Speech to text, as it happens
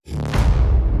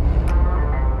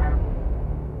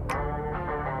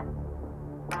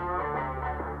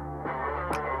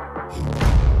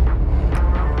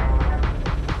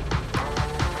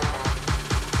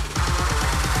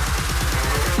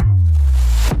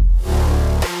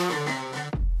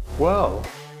Well,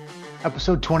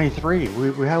 episode 23.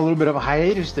 We had a little bit of a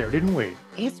hiatus there, didn't we?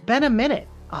 It's been a minute,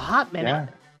 a hot minute.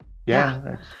 Yeah.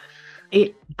 Yeah. Yeah.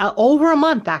 That's Over a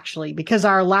month actually, because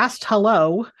our last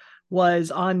hello was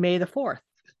on May the 4th.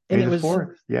 And May it the was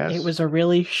 4th. it Yes. was a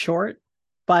really short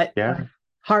but Yeah.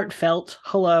 heartfelt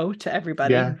hello to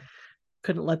everybody. Yeah.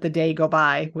 Couldn't let the day go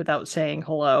by without saying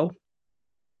hello.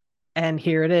 And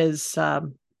here it is,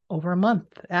 over a month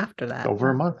after that.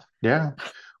 Over a month. Yeah.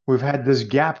 We've had this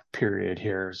gap period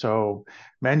here. So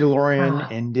Mandalorian Ah,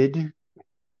 ended.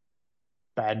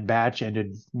 Bad Batch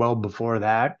ended well before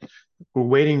that. We're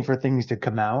waiting for things to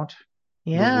come out.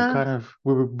 We're yeah. kind of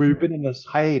we've been in this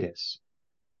hiatus.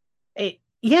 Yeah,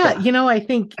 Yeah. I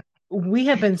think we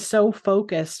have been so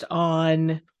focused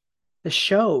on the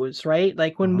shows, right?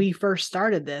 Like when Uh-huh. we first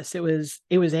started this, it was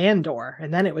Andor,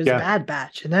 and then it was Yeah. Bad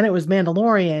Batch, and then it was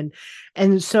Mandalorian.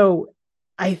 And so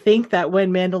I think that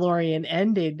when Mandalorian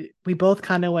ended, we both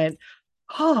kind of went,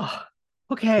 "Oh,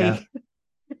 Yeah. okay."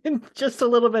 And just a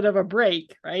little bit of a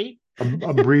break, right?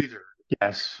 A breather.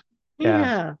 Yes.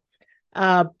 Yeah.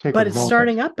 Yeah. Take a But it's moment.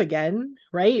 starting up again,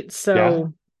 right? Yeah.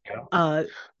 So Yeah. uh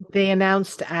they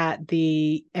announced at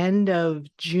the end of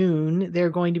June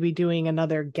they're going to be doing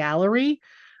another gallery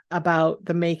about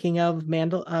the making of the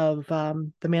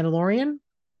Mandalorian.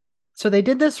 So they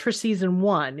did this for season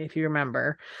 1, if you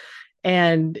remember,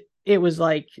 and it was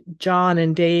like John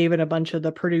and Dave and a bunch of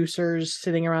the producers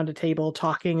sitting around a table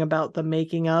talking about the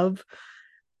making of.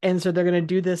 And so they're going to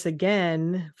do this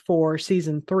again for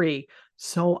season 3.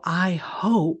 So I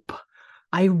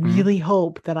Mhm. really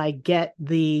hope that I get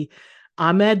the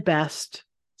Ahmed Best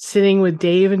sitting with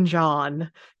Dave and John Yeah.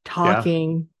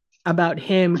 talking about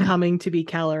him coming to be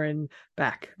Kelleran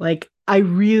back. Like, I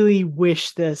really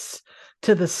wish this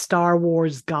to the Star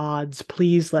Wars gods.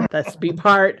 Please let this be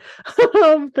part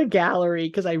of the gallery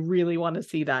because I really want to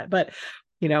see that. But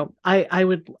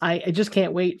I just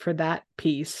can't wait for that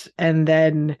piece. And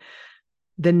then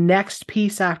the next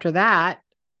piece after that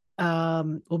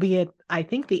will be at, I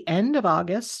think, the end of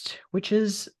August, which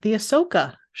is the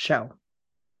Ahsoka show.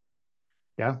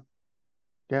 Yeah.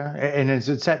 Yeah. And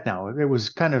it's set now. It was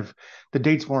kind of the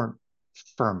dates weren't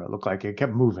firm. It looked like it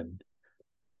kept moving.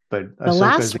 But The Ahsoka is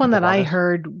last the one end of that I August.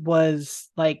 heard was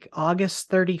like August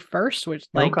 31st, which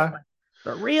like Okay.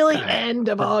 the really Ah, end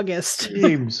of that August.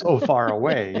 seems so far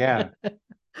away. Yeah.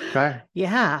 Okay.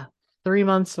 Yeah, 3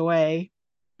 months away,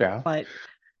 Yeah. but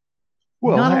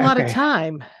Well, not a lot of okay.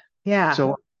 time. Yeah.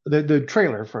 So the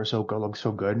trailer for Ahsoka looks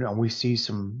so good, and we see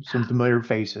some familiar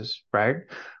faces, right?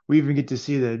 We even get to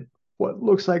see the what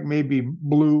looks like maybe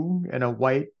blue and a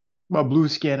white, well, blue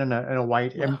skin and a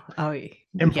white Well, oh, yeah.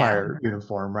 Empire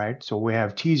uniform, right? So we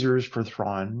have teasers for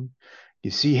Thrawn. You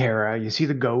see Hera, you see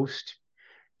the Ghost,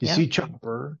 you Yeah. see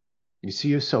Chopper, you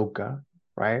see Ahsoka,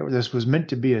 right? This was meant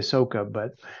to be Ahsoka,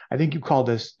 but I think you called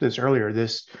this earlier.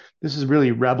 This is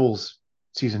really Rebels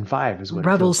season 5 is what it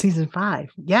Rebel feels like. season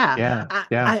 5. Yeah. Yeah, I,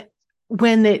 yeah, I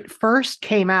when it first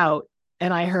came out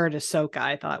and I heard Ahsoka,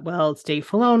 I thought, well, it's Dave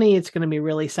Filoni. It's going to be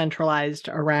really centralized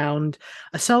around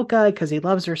Ahsoka because he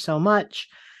loves her so much.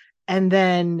 And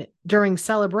then during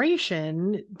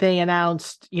Celebration, they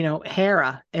announced,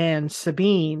 Hera and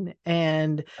Sabine,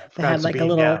 and I they forgot had like a Sabine.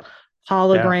 Yeah, little yeah,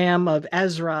 hologram of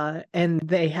Ezra. And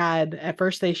they had, at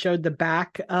first, they showed the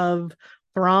back of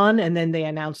Thrawn, and then they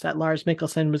announced that Lars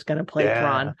Mikkelsen was going to play yeah.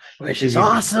 Thrawn, which He's is gonna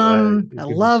be good. awesome. I He's gonna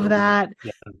be love so good. that.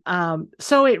 Yeah,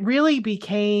 So it really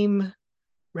became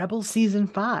Rebel season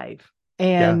 5.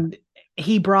 yeah, And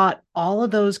he brought all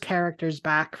of those characters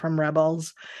back from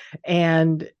Rebels,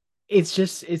 and it's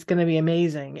going to be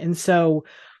amazing. And so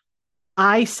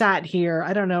I sat here,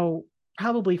 I don't know,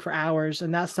 probably for hours,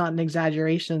 and that's not an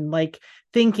exaggeration, like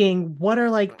thinking, what are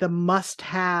like the must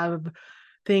have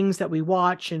things that we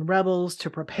watch in Rebels to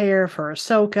prepare for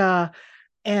Ahsoka?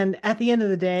 And at the end of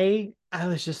the day, I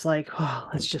was just like, oh,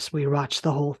 let's just rewatch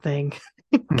the whole thing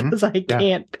hmm because I yeah,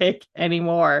 can't pick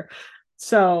anymore.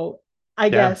 So I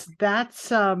yeah, guess that's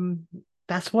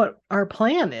what our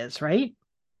plan is, right?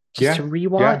 Just to yeah, yeah.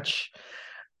 rewatch.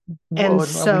 And Well, and we need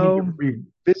to so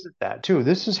revisit that too.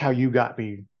 This is how you got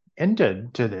me into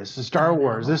this. The Star I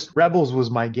Wars. know. This Rebels was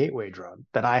my gateway drug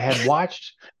that I had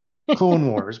watched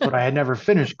Clone Wars, but I had never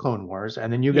finished Clone Wars.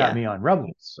 And then you got Yeah. me on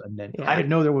Rebels. And then I Yeah. didn't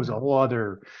know there was a whole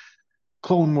other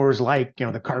Clone Wars like,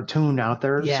 the cartoon out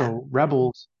there. Yeah. So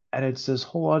Rebels, and it's this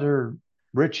whole other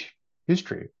rich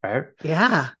history, right?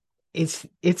 Yeah. It's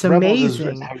Rebels is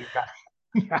amazing. how you got.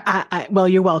 Yeah. Well,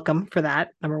 you're welcome for that,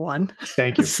 number one.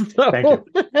 Thank you. Thank you.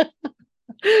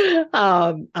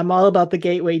 So I'm all about the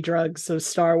gateway drugs, so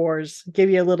Star Wars, give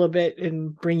you a little bit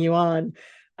and bring you on.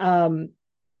 Um,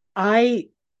 I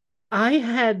I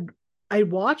had I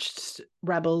watched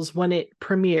Rebels when it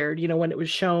premiered, when it was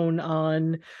shown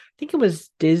on, I think it was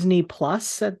Disney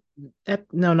Plus at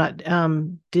no, not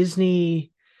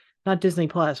Disney, not Disney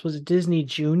Plus. Was it Disney I'm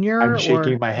Junior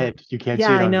shaking or my head. You can't yeah,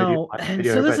 see it I on video, know. And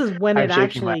so this but is when I'm it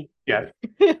shaking my actually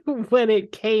yeah. when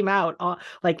it came out on,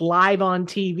 like live on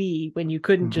TV, when you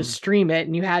couldn't just Hmm. stream it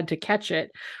and you had to catch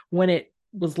it when it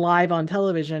was live on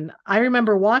television. I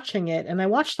remember watching it, and I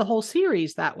watched the whole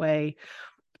series that way.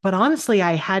 But honestly,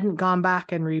 I hadn't gone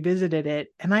back and revisited it,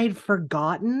 and I had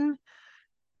forgotten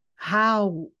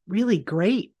how really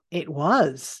great it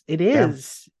was. It Yeah,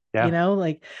 is, yeah,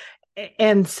 like,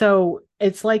 and so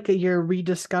it's like you're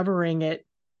rediscovering it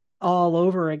all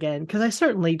over again, because I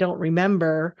certainly don't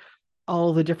remember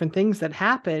all the different things that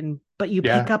happen, but you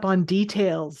pick yeah, up on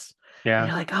details and yeah,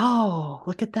 you're like, oh,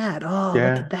 look at that. Oh, look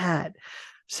yeah. at that.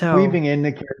 So, Weaving in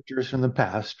the characters from the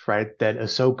past, right? That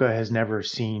Ahsoka has never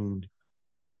seen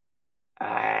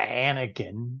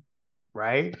Anakin,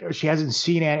 right? She hasn't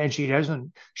seen Anakin,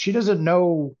 and she doesn't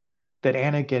know that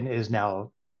Anakin is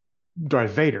now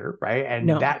Darth Vader, right? And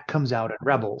no. that comes out in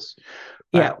Rebels,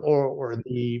 right? Yeah. Or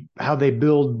the how they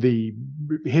build the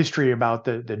history about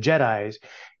the Jedi's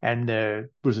and the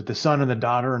was it the son and the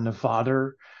daughter and the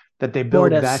father that they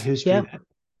build that Mortis. history Yeah. that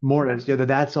more or less, yeah,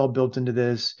 that's all built into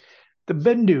this. The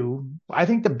Bendu, I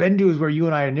think the Bendu is where you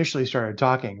and I initially started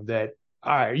talking that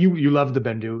all right, you love the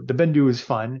Bendu. The Bendu is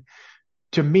fun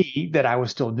to me that I was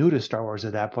still new to Star Wars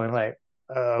at that point. Like,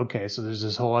 okay, so there's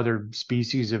this whole other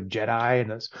species of Jedi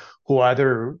and this whole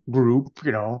other group,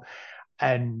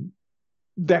 and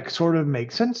that sort of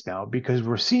makes sense now because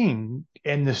we're seeing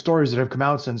in the stories that have come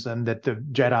out since then that the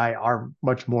Jedi are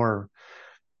much more.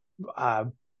 I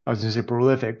was going to say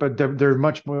prolific, but they're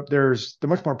much more. They're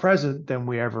much more present than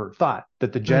we ever thought.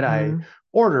 That the Jedi Mm-hmm.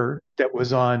 Order that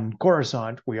was on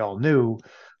Coruscant, we all knew,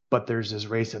 but there's this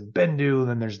race of Bendu,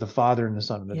 then there's the father and the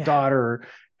son and the Yeah. daughter,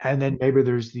 and then maybe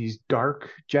there's these dark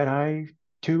Jedi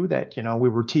too that we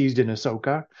were teased in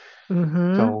Ahsoka.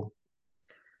 Mm-hmm. So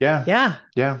yeah, Yeah.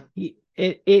 yeah,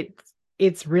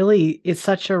 It's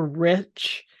such a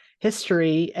rich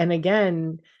history. And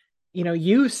again,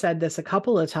 you said this a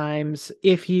couple of times.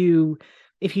 If you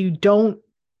don't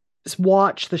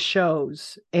watch the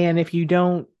shows, and if you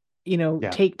don't, yeah.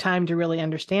 take time to really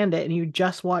understand it, and you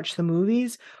just watch the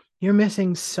movies, you're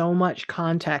missing so much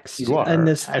context You are. in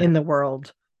And the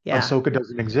world. Yeah. Ahsoka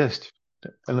doesn't exist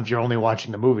unless you're only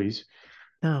watching the movies.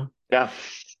 No. Yeah.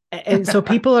 And so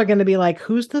people are going to be like,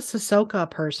 who's this Ahsoka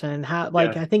person? How,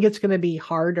 like, Yeah. I think it's going to be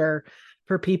harder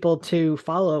for people to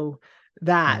follow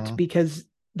that, Hmm. because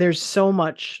there's so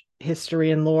much history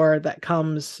and lore that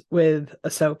comes with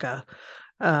Ahsoka.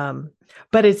 Um,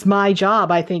 but it's my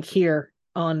job, I think, here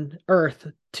on Earth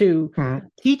to Hmm.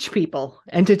 teach people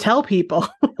and to tell people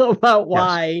about Yes.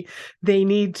 why they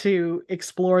need to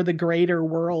explore the greater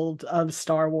world of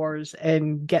Star Wars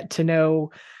and get to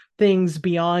know things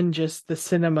beyond just the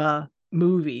cinema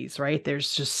movies, right?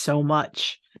 There's just so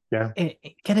much. Yeah.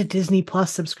 Get a Disney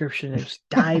Plus subscription and just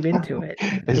dive into it.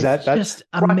 Is It's that's just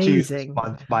brought to you this amazing.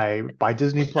 month by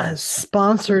Disney Plus.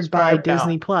 Sponsored by Subscribe now.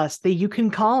 Disney Plus. You can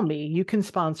call me. You can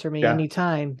sponsor me Yeah.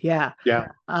 anytime. Yeah. Yeah.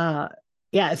 Uh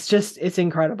yeah, it's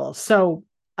incredible. So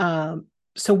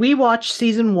we watched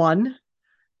season 1,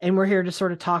 and we're here to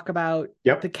sort of talk about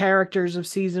the Yep. characters of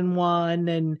season 1,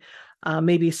 and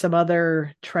maybe some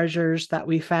other treasures that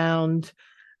we found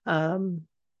um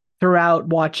throughout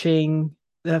watching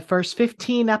the first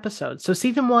 15 episodes. So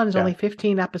season 1 is only Yeah.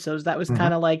 15 episodes. That was kind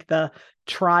Hmm. of like the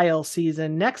trial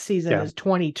season. Next season Yeah. is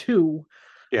 22.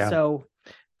 Yeah. So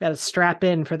got to strap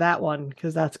in for that one,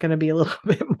 because that's going to be a little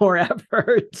bit more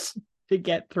effort to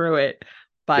get through it.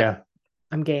 But Yeah.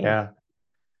 I'm game. Yeah.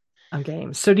 I'm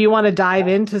game. So do you want to dive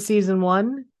Yeah. into season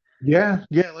 1? Yeah.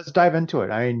 Yeah. Let's dive into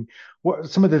it. I mean, what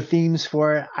some of the themes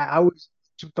for it? I always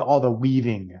took all the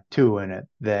weaving too in it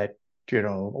that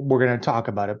we're going to talk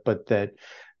about it, but that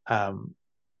um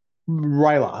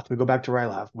Ryloth. We go back to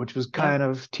Ryloth, which was Yep. kind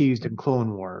of teased in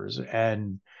Clone Wars,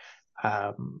 and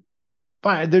um,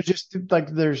 but there's just like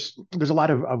there's a lot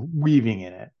of weaving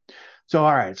in it. So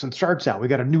all right, so it starts out we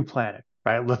got a new planet,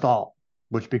 right? Lethal,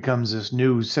 which becomes this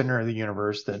new center of the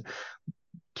universe. That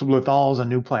Lethal is a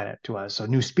new planet to us, so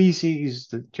new species.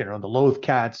 The Loth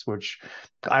cats, which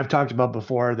I've talked about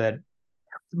before. That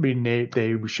I mean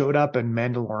they showed up in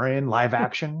Mandalorian live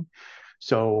action,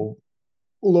 so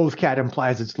Loth cat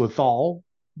implies it's Lethal,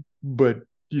 but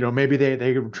maybe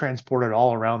they transport it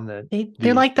all around the They're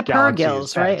the like the galaxy as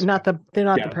Purgils, right? pets. They're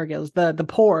not the Yeah, Purgils, the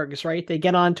Porgs, right? They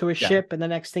get onto a yeah, ship, and the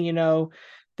next thing you know,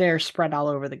 they're spread all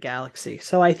over the galaxy.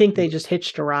 So I think they just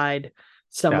hitched a ride yeah.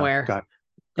 somewhere, Okay,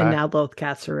 and okay, now both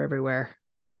cats are everywhere.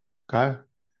 okay.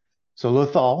 So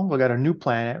Lothal, we got a new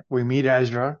planet. We meet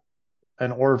Ezra,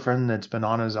 an orphan that's been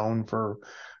on his own for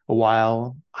a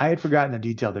while. I had forgotten the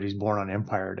detail that he's born on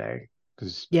Empire Day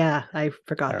because Yeah, I I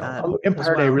forgot don't that know. as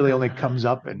Empire Day well. really only comes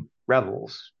up in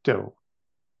Rebels too,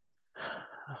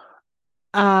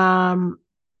 Um,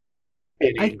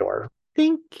 in I Andor.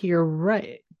 think you're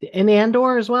right. In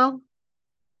Andor as well,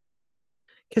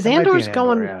 because It might be in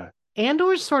Andor, yeah.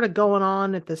 Andor's sort of going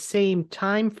on at the same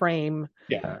time frame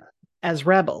Yeah. as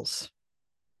Rebels.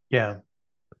 Yeah.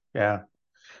 Yeah.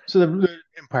 So the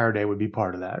Empire Day would be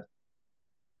part of that.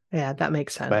 Yeah, that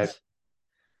makes But sense.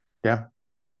 yeah.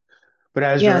 But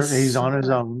Ezra, he's Yes, on his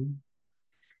own.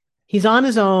 he's on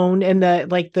his own in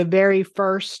the very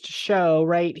first show,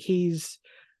 right? He's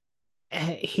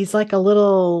like a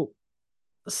little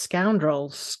scoundrel,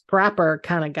 scrapper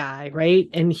kind of guy, right?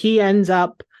 And he ends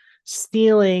up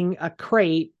stealing a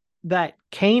crate that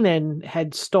Kanan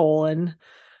had stolen,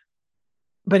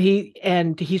 but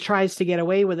he tries to get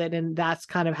away with it, and that's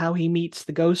kind of how he meets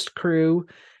the Ghost Crew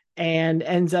and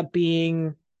ends up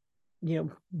being,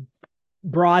 you know,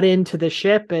 brought into the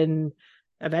ship and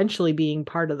eventually being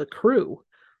part of the crew.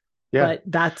 Yeah. But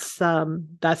that's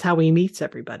how he meets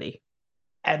everybody.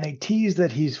 And they tease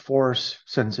that he's force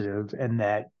sensitive and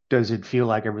that does it feel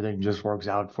like everything just works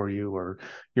out for you or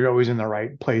you're always in the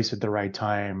right place at the right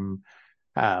time?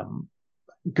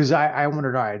 Because I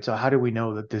wondered, all right, so how do we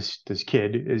know that this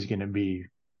kid is going to be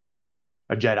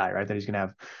a Jedi, right? That he's going to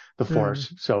have the Mm.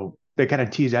 Force. So they kind of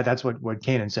tease that. That's what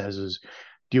Kanan says is,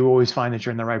 do you always find that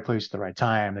you're in the right place at the right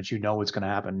time, that you know what's going to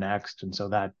happen next? And so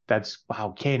that's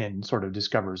how Kanan sort of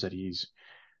discovers that he's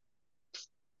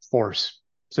Force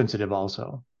sensitive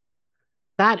also.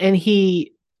 That and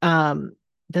he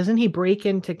doesn't he break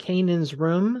into Kanan's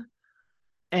room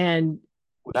and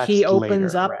Well, he that's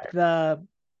opens later, up right? the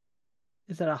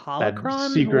is it a That holocron or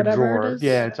secret whatever it drawer.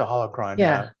 Yeah, is? it's a holocron.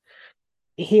 Yeah.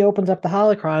 Yeah, He opens up the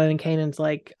holocron and Kanan's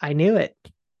like, I knew it.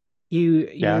 You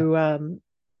yeah, you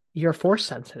you're force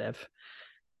sensitive.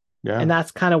 And yeah.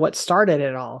 that's kind of what started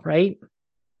it all, right?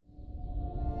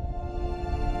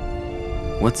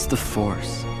 What's the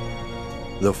Force?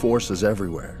 The Force is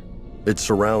everywhere. It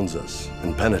surrounds us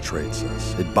and penetrates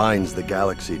us. It binds the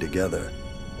galaxy together.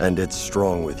 And it's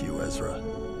strong with you, Ezra.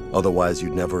 Otherwise,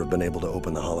 you'd never have been able to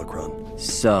open the holocron.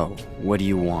 So, what do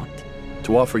you want?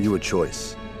 To offer you a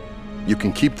choice. You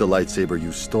can keep the lightsaber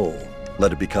you stole,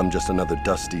 let it become just another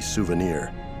dusty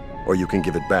souvenir. Or you can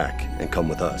give it back and come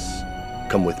with us.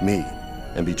 Come with me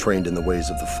and be trained in the ways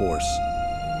of the Force.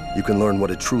 You can learn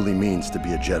what it truly means to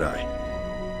be a Jedi.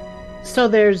 So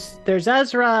there's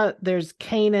Ezra, there's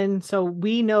Kanan. So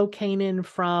we know Kanan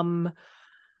from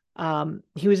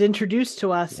he was introduced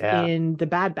to us Yeah. in the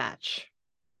Bad Batch,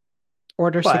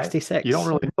 Order But you 66. don't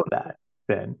really know that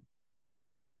then,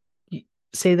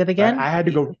 Say that right? again? I had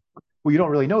to go. Well, you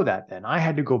don't really know that then. I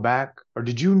had to go back, or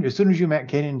did you? As soon as you met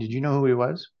Kanan, did you know who he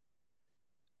was?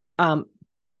 Um,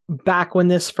 Back when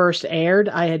this first aired,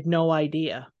 I had no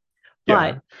idea. Yeah.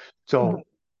 But So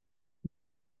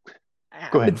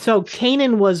go ahead. so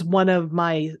Kanan was one of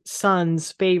my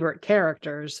son's favorite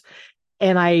characters,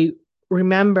 and I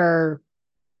remember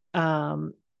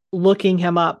um looking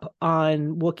him up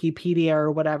on Wikipedia or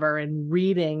whatever and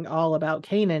reading all about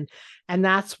Kanan. And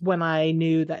that's when I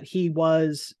knew that he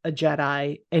was a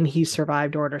Jedi and he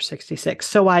survived Order 66.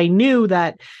 So I knew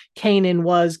that Kanan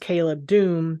was Caleb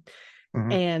Doom.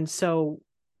 Mhm. And so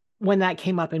when that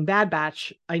came up in Bad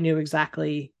Batch, I knew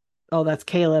exactly, oh, that's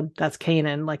Caleb, that's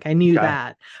Kanan. Like I knew Okay.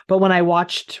 that. But when I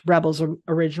watched Rebels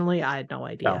originally, I had no No.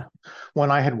 idea.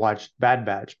 When I had watched Bad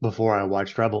Batch before I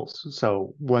watched Rebels,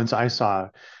 so once I saw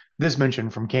this mention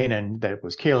from Kanan that it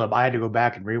was Caleb, I had to go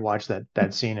back and rewatch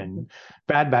that scene in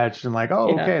Bad Batch and like, oh,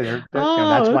 Yeah. okay, Oh,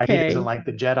 that's why he doesn't okay. like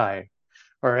the Jedi,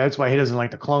 or that's why he doesn't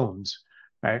like the clones,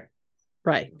 right?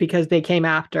 Right, because they came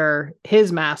after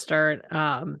his master,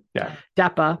 Yeah,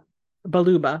 Depa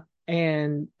Baluba,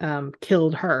 and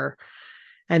killed her.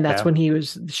 And that's yeah. when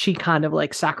she kind of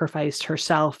like sacrificed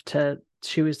herself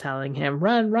she was telling him,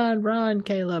 run, run, run,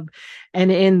 Caleb.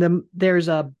 And there's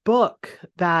a book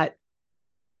that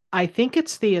I think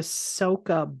it's the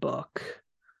Ahsoka book.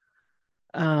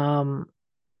 Um,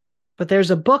 but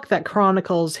there's a book that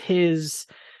chronicles his,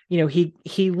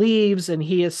 he leaves and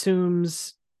he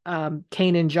assumes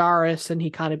Kanan Jarrus, and he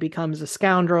kind of becomes a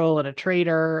scoundrel and a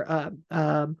traitor,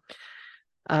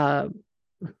 uh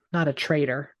not a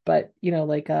traitor, but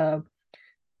like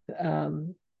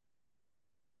um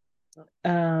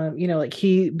like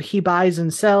he buys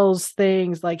and sells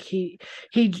things, like he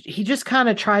just kind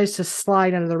of tries to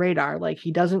slide under the radar, like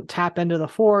he doesn't tap into the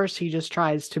Force, he just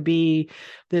tries to be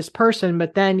this person.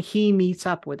 But then he meets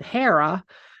up with Hera,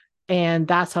 And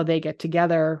that's how they get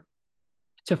together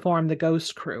to form the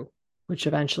Ghost Crew, which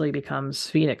eventually becomes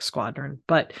Phoenix Squadron.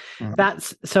 But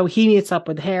that's so he meets up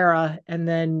with Hera, and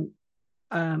then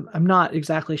I'm not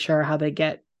exactly sure how they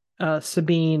get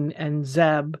Sabine and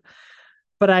Zeb,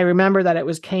 but I remember that it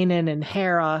was Kanan and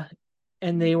Hera,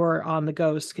 and they were on the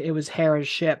Ghost. It was Hera's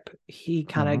ship. He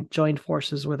kind of joined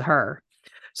forces with her.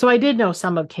 So I did know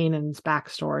some of Kanan's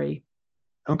backstory.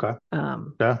 Okay.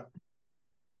 Yeah.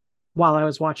 While I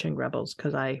was watching Rebels,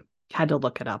 because I had to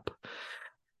look it up.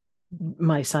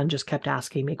 My son just kept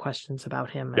asking me questions about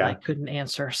him, and I couldn't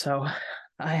answer, so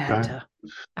I had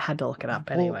to look it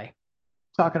up anyway.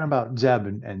 Well, talking about Zeb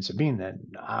and Sabine, then,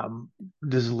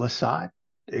 does Lasat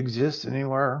exist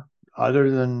anywhere other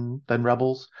than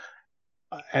Rebels?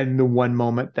 And the one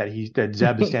moment that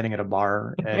Zeb is standing at a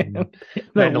bar and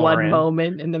the one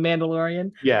moment in the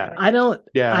Mandalorian. Yeah. I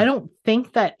don't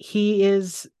think that he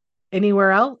is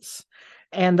anywhere else.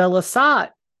 And the Lasat,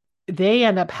 they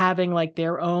end up having like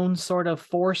their own sort of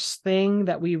force thing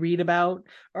that we read about,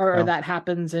 or that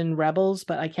happens in Rebels,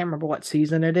 but I can't remember what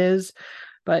season it is.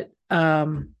 But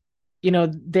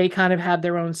they kind of have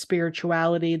their own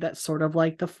spirituality that's sort of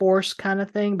like the force kind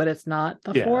of thing, but it's not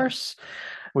the force.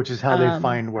 Which is how they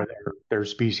find where their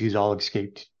species all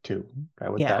escaped to, right,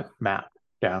 with that map.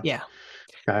 Yeah. Yeah.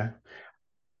 Okay.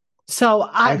 So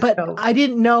I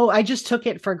didn't know. I just took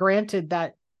it for granted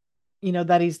that,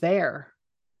 that he's there.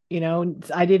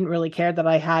 I didn't really care that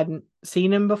I hadn't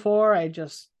seen him before.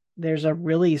 There's a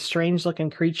really strange looking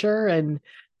creature, and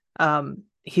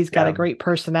he's got a great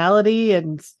personality,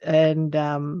 and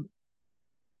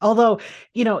although,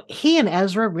 he and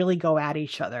Ezra really go at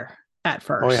each other at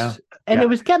first. And it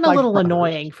was getting a little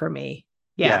annoying for me.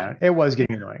 Yeah, it was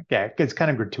getting annoying. Yeah, it's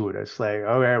kind of gratuitous. Like,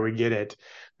 okay, we get it.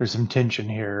 There's some tension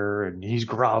here, and he's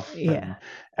gruff, and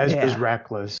Ezra's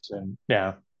reckless, and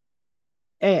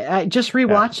I just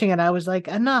rewatching it, I was like,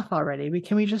 enough already.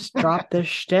 Can we just drop this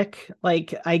shtick?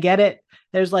 Like, I get it.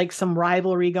 There's like some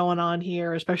rivalry going on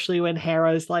here, especially when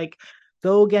Hera's like,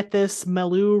 go get this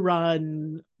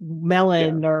melon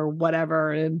or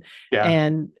whatever, and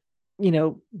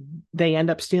they end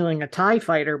up stealing a TIE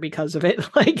fighter because of it.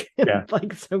 Like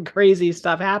some crazy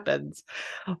stuff happens.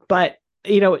 But,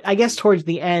 I guess towards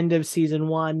the end of season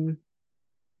 1,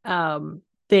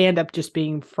 they end up just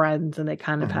being friends, and they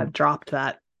kind of have dropped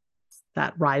that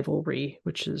rivalry,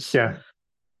 which is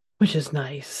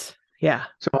nice. Yeah.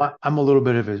 So I'm a little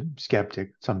bit of a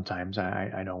skeptic sometimes.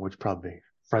 I know, which probably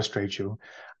frustrates you.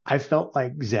 I felt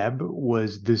like Zeb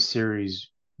was this series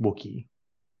Wookiee.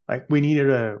 Like we needed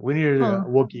a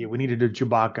Wookiee, we needed a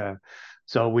Chewbacca,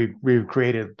 so we've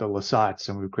created the Lasats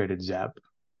and we've created Zeb.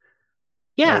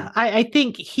 Yeah, I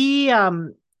think he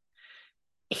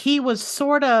was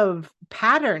sort of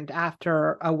patterned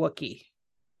after a Wookiee.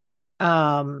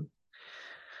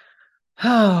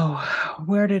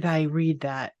 Where did I read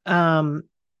that?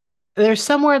 There's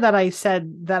somewhere that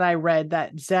I read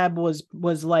that Zeb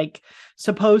was like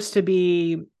supposed to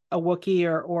be a Wookiee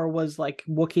or was like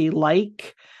Wookiee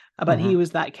like, but he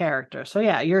was that character. So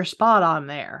yeah, you're spot on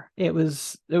there. It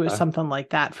was something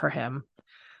like that for him.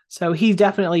 So he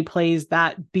definitely plays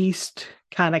that beast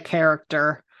kind of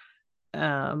character.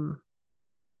 In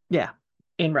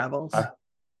Rebels.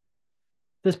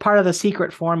 This part of the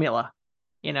secret formula.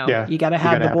 You got to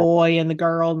have the boy and the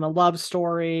girl and the love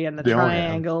story and the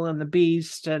triangle and the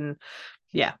beast, and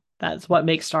that's what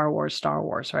makes Star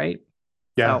Wars, right?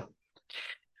 Yeah.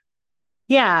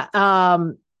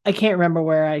 So, I can't remember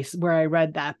where I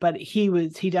read that, but he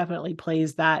definitely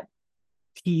plays that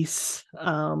piece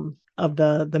of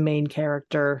the main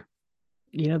character,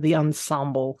 the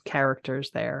ensemble characters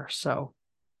there. So,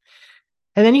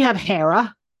 and then you have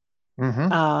Hera.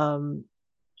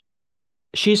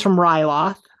 She's from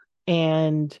Ryloth,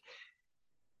 and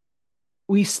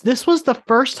this was the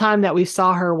first time that we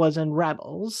saw her was in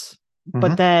Rebels,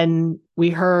 but then we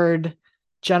heard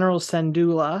General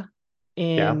Syndulla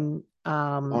in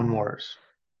Clone Wars.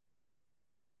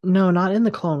 No, not in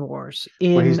the Clone Wars.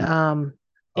 In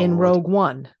Rogue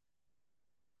One.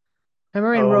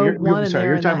 Remember in Rogue One? Sorry,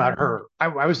 you're talking about her. I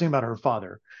was thinking about her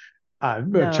father,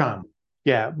 Cham.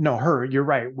 Yeah, no, her. You're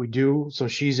right. We do. So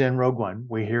she's in Rogue One.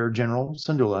 We hear General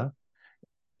Syndulla.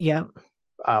 Yeah.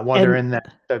 While they're in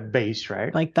that base,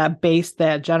 right? Like that base,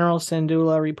 that General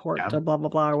Syndulla report to blah blah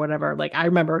blah or whatever. Like I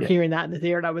remember hearing that in the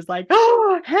theater, and I was like,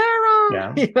 "Oh,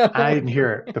 Hera!" Yeah, I didn't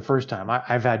hear it the first time.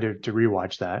 I've had to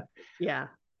rewatch that. Yeah.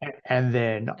 And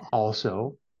then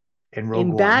also in Rogue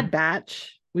One, Bad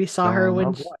Batch, we saw her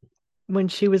when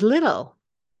she was little.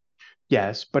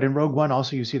 Yes, but in Rogue One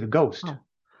also you see the ghost.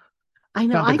 I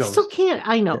know. Not the I still ghost. can't.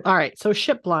 I know. Yeah. All right. So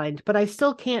ship blind, but I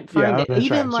still can't find Yeah, it. that's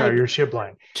Even right. Sorry, like you're ship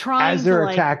blind. As trying to they're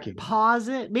like attacking. pause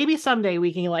it. Maybe someday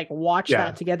we can like watch Yeah.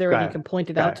 that together and you can point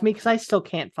it out to me because I still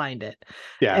can't find it.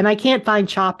 Yeah. And I can't find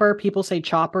Chopper. People say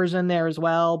Chopper's in there as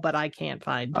well, but I can't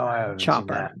find Oh, I haven't seen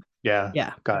Chopper. that. Yeah.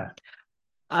 Yeah. Got it.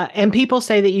 And people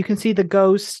say that you can see the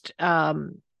ghost.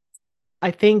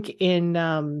 I think in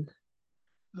the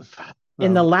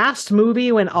last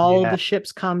movie when all Yeah. the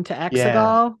ships come to Yeah.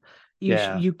 Exegol,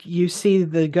 Yeah. you see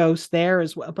the ghost there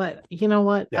as well. But you know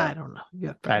what? Yeah. I don't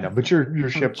know. I know, but you're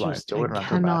ship blind, so I it's not so bad.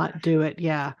 cannot do it.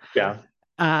 Yeah. Yeah.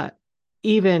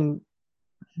 Even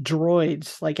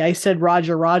droids. Like I said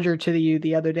Roger to you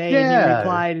the other day, and you Yeah.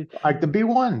 replied Like the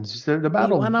B1s, the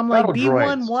B1. I'm like, battle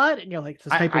B1 droids. what? And you're like,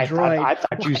 this type of I thought droid. I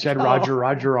thought you Like, said oh.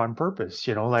 Roger on purpose,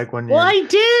 like when Well, you're I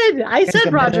did. I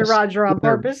said Phantom Menace, Roger on when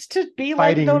they're purpose to be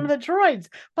like one of fighting. the droids,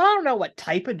 but I don't know what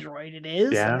type of droid it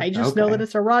is. Yeah, I just know that okay.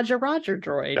 it's a Roger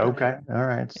droid. Okay. All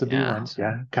right. It's the Yeah. B1s.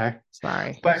 Yeah. Okay.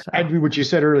 Sorry. But So. and what you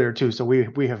said earlier too. So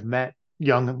we have met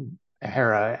young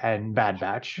Hera and Bad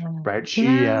Batch, right?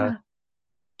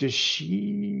 Does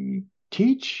she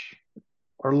teach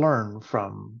or learn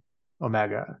from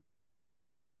Omega?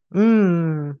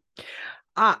 Uh,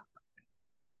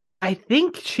 I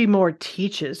think she more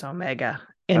teaches Omega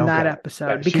in that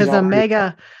episode because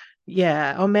Omega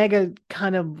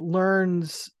kind of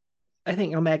learns. I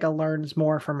think Omega learns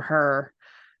more from her.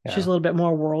 Yeah. She's a little bit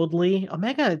more worldly.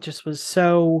 Omega just was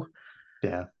so.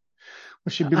 Yeah.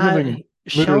 Well, she'd be living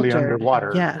literally sheltered.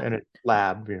 underwater in a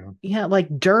lab, Yeah,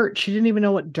 like dirt. She didn't even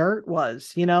know what dirt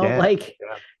was, so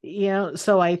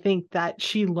I think that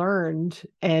she learned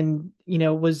and,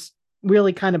 was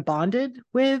really kind of bonded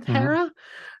with Hera.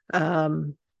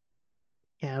 It'd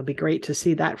be great to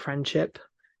see that friendship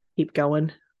keep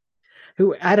going.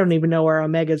 Who I don't even know where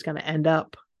Omega's going to end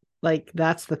up. Like,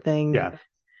 that's the thing. Yeah.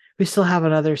 We still have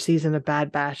another season of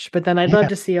Bad Batch, but then I'd love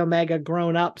to see Omega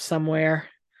grown up somewhere.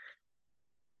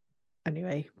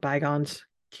 Anyway, bygones.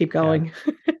 Keep going.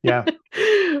 Yeah.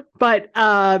 But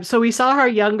so we saw her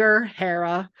younger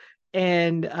Hera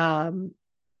and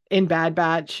in Bad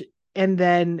Batch, and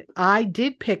then I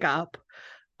did pick up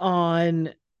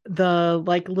on the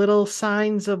like little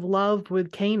signs of love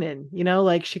with Kanan,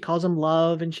 like she calls him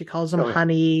love and she calls him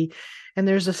honey, and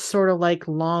there's a sort of like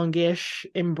longish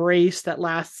embrace that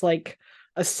lasts like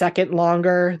a second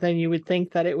longer than you would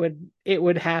think that it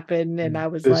would happen. And I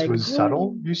was this was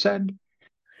subtle, you said?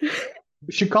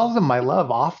 She calls him my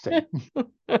love often.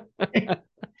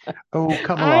 Oh,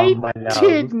 come along, my love. I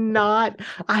did not.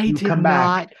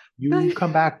 You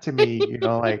come back to me,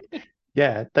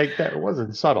 yeah, like that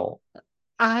wasn't subtle.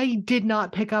 I did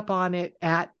not pick up on it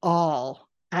at all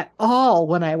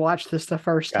when I watched this the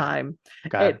first time.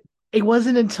 It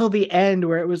wasn't until the end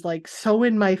where it was like so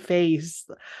in my face.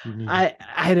 I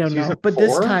don't know, but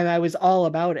this time I was all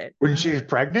about it. When she's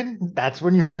pregnant, that's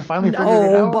when you finally figured it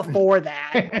out? No, before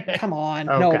that. Come on.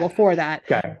 Okay. No, before that.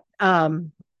 Okay.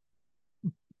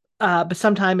 But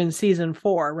sometime in season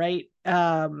 4, right?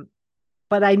 But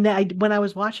when I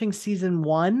was watching season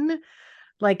 1,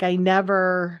 like I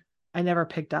never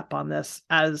picked up on this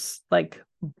as like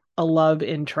a love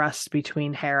interest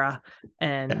between Hera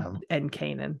and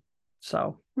Kanan.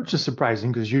 So, which is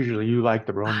surprising because usually you like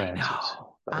the romances.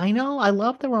 I know. I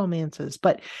love the romances,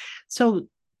 but so,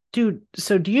 dude.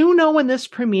 So, do you know when this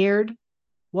premiered?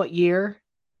 What year?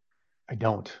 I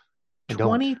don't.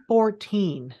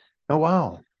 2014. Oh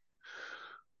wow.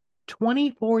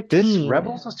 2014. This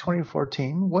Rebels was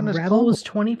 2014. When was Rebels was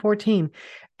 2014,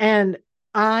 and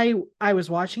I was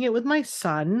watching it with my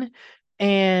son,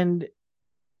 and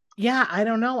yeah, I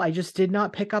don't know. I just did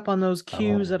not pick up on those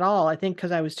cues at all. I think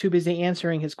because I was too busy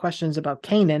answering his questions about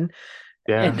Kanan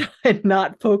and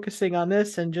not focusing on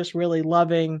this and just really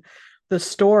loving the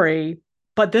story.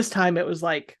 But this time it was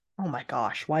like, oh my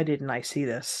gosh, why didn't I see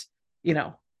this?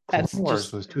 That's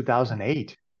Wars was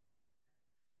 2008.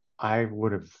 I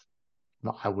wouldn't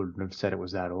have said it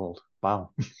was that old.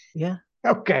 Wow. Yeah.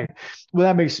 Okay. Well,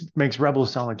 that makes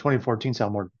Rebels sound like 2014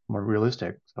 sound more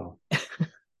realistic. So.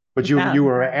 But you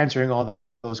were answering all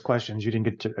those questions. You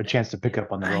didn't get a chance to pick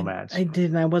up on the romance. I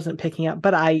didn't. I wasn't picking up,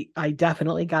 but I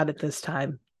definitely got it this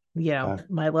time.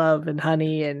 My love and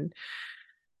honey, and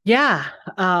I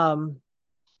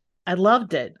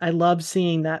loved it. I loved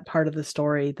seeing that part of the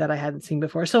story that I hadn't seen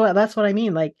before. So that's what I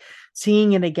mean. Like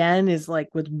seeing it again is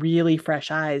like with really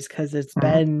fresh eyes because it's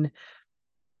been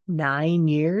 9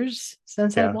 years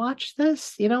since I watched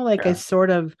this.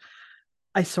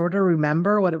 I sort of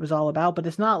remember what it was all about, but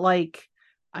it's not like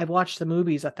I've watched the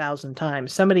movies 1,000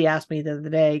 times. Somebody asked me the other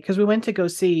day, because we went to go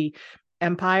see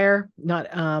Empire, not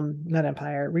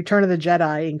Empire, Return of the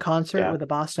Jedi in concert with the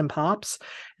Boston Pops.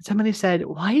 And somebody said,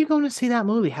 "Why are you going to see that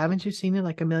movie? Haven't you seen it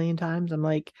like a million times?" I'm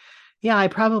like, yeah, I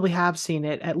probably have seen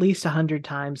it at least 100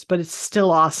 times, but it's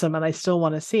still awesome and I still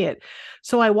want to see it.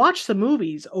 So I watch the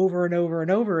movies over and over and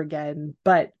over again,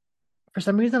 but for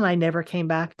some reason I never came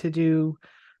back to do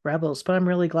Rebels, but I'm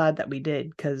really glad that we did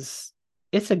because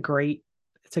it's a great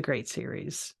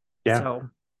series. Yeah. So,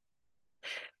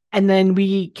 and then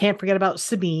we can't forget about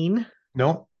Sabine,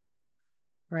 No.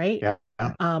 right? Yeah.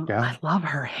 Yeah. I love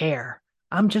her hair.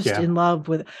 I'm just Yeah. in love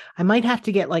with. I might have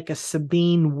to get like a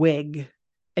Sabine wig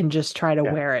and just try to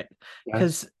wear it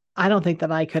because I don't think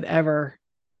that I could ever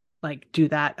like do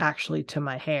that actually to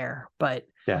my hair. But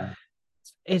Yeah.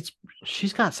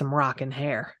 she's got some rocking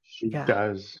hair. She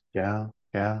does. Yeah.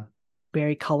 Yeah.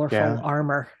 Very colorful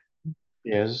armor.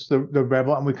 Is the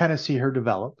rebel, and we kind of see her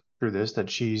develop through this, that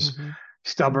she's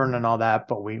stubborn and all that,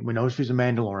 but we know she's a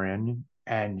Mandalorian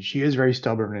and she is very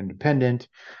stubborn and independent.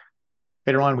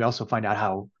 Later on, we also find out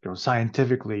how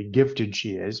scientifically gifted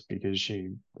she is because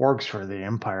she works for the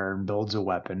Empire and builds a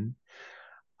weapon.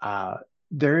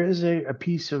 There is a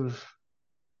piece of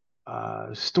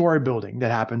story building that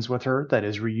happens with her that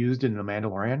is reused in The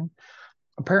Mandalorian.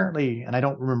 Apparently, and I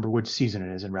don't remember which season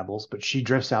it is in Rebels, but she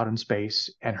drifts out in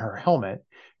space and her helmet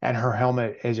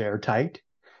is airtight.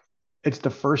 It's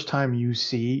the first time you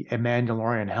see a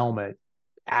Mandalorian helmet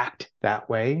act that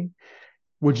way,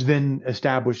 which then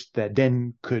established that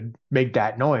Din could make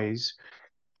that noise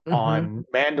on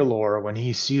Mandalore when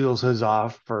he seals his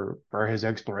off for his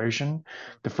exploration.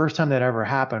 The first time that ever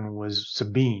happened was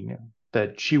Sabine,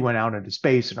 that she went out into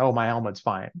space and, oh, my helmet's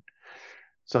fine.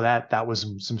 So that was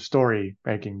some story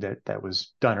making that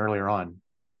was done earlier on.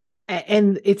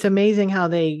 And it's amazing how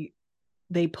they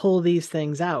pull these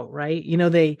things out, right?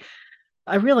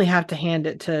 I really have to hand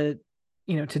it to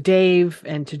Dave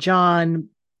and to John,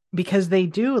 because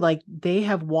they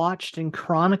have watched and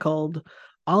chronicled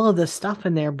all of this stuff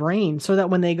in their brain so that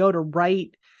when they go to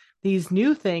write these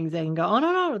new things, they can go, oh,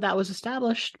 no, that was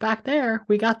established back there.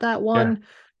 We got that one,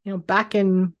 back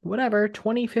in whatever,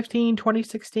 2015,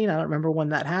 2016. I don't remember when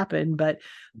that happened, but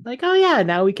like, oh yeah,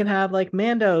 now we can have like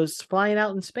Mandos flying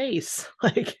out in space.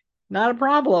 Like, not a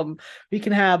problem. We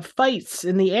can have fights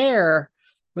in the air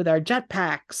with our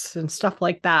jetpacks and stuff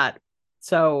like that.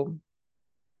 So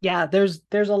yeah, there's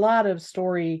a lot of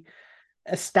story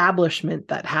establishment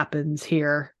that happens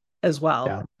here as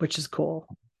well, which is cool.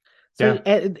 So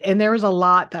and there is a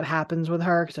lot that happens with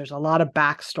her because there's a lot of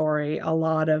backstory, a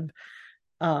lot of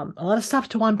stuff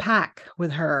to unpack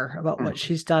with her about what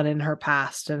she's done in her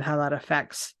past and how that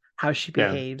affects how she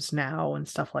behaves now and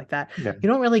stuff like that. You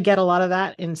don't really get a lot of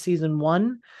that in season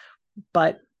 1,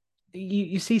 but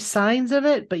you see signs of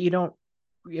it, but you don't.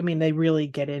 I mean, they really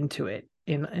get into it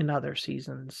in other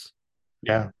seasons.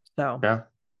 So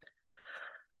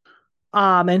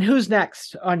and who's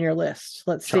next on your list?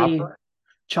 Let's see.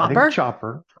 Chopper.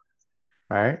 Chopper.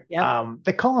 Right. Yeah.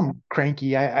 They call him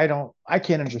cranky. I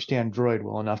can't understand Droid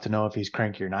well enough to know if he's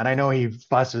cranky or not. I know he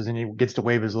fusses and he gets to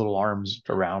wave his little arms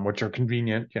around, which are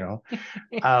convenient,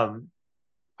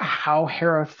 How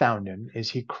Hera found him is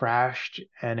he crashed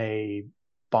in a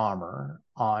bomber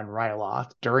on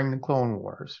Ryloth during the Clone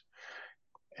Wars.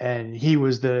 And he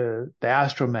was the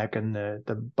astromech in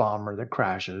the bomber that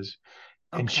crashes.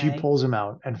 And she pulls him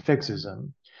out and fixes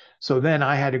him. So then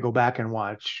I had to go back and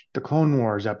watch the Clone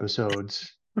Wars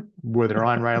episodes where they're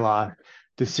on Ryloth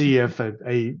to see if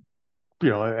a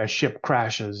ship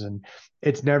crashes, and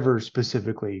it's never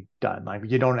specifically done. Like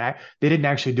they didn't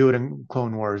actually do it in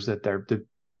Clone Wars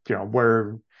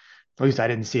where, at least I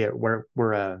didn't see it,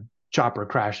 where a chopper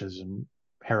crashes and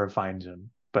Hera finds him,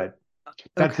 but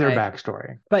that's their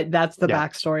backstory. But that's the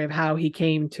backstory of how he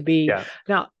came to be. Yeah.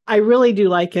 Now, I really do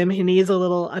like him, and he's a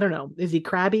little, I don't know, is he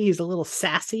crabby? He's a little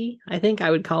sassy. I think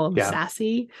I would call him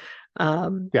sassy.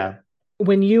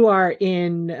 When you are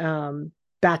in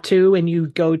Batu and you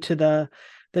go to the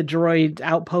droid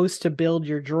outpost to build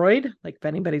your droid, like if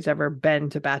anybody's ever been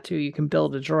to Batu, you can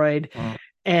build a droid.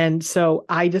 And so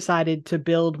I decided to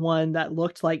build one that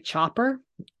looked like Chopper,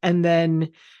 and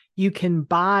then you can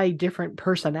buy different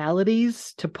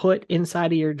personalities to put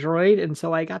inside of your droid. And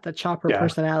so I got the Chopper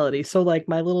personality. So like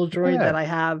my little droid that I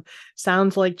have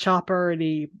sounds like Chopper, and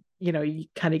he, you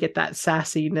kind of get that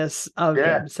sassiness of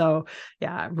him. So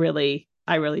I really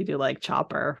do like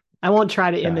Chopper. I won't try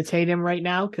to imitate him right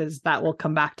now because that will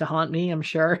come back to haunt me, I'm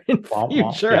sure, in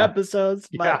future episodes.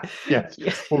 But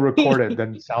we'll record it,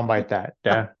 then soundbite that.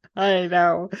 Yeah. I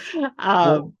know.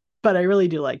 But I really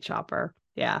do like Chopper.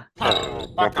 Yeah.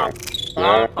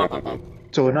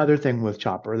 So another thing with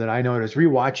Chopper that I noticed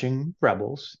rewatching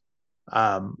Rebels,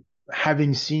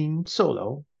 Having seen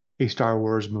Solo, a Star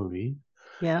Wars movie,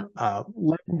 Yeah.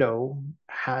 Lando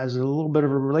has a little bit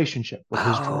of a relationship with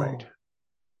his droid, Oh,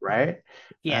 right? And I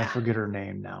yeah. forget her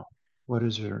name now. What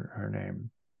is her name?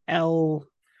 L3,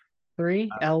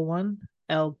 L1,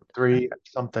 L Three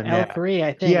something. Yeah, L3,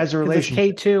 I he think, has a because it's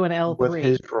relationship K2 and with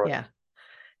his L3. droid. Yeah.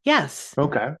 Yes.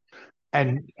 Okay.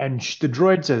 And the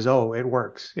droid says, "Oh, it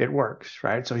works,"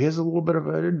 right? So he has a little bit of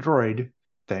a droid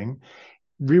thing.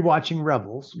 Rewatching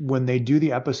Rebels, when they do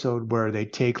the episode where they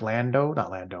take Lando,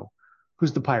 not Lando,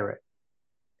 who's the pirate?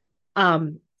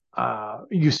 Um,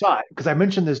 You saw it because I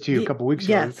mentioned this to you a couple weeks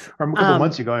ago yes. or a couple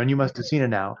months ago, and you must have seen it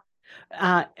now.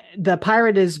 The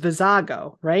pirate is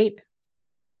Vizago, right?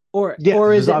 Yes,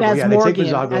 Or is it Vizago. as Yeah, they take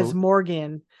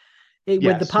Morgan? Vizago. With the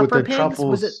Yes, with puffer the pigs?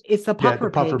 Was it? truffles. It's the Yeah, the puffer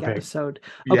puffer pig pig. episode.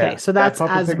 Okay, Yeah, so that that's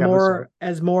puffer pig episode.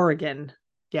 as Morgan.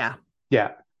 Yeah.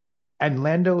 Yeah, and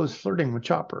Lando is flirting with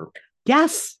Chopper.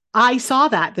 Yes, I saw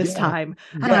that this Yeah. time,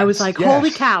 and I was Yes. like, "Holy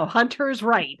Yes. cow, Hunter is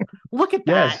right! Look at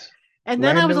that!" Yes. And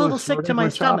then I was a Lando little is sick to flirting my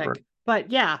with stomach. Chopper.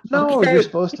 But yeah, No, you're okay.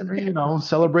 supposed to,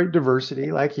 celebrate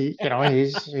diversity. Like he's got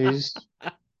a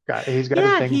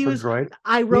Yeah, thing he for was. droid.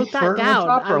 I wrote He's that flirting with down.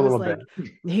 Chopper I a was little bit.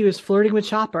 like, he was flirting with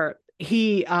Chopper.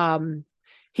 He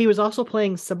was also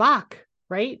playing Sabak,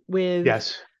 right, with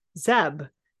Yes. Zeb,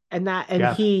 and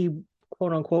Yeah. he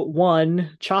quote unquote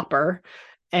won Chopper,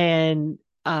 and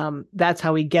that's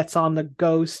how he gets on the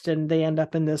Ghost, and they end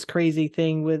up in this crazy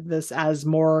thing with this As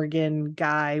Morgan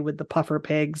guy with the puffer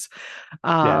pigs.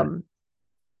 Yeah.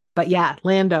 But yeah,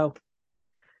 Lando,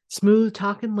 smooth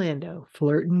talking Lando,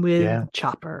 flirting with Yeah.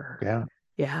 Chopper. Yeah.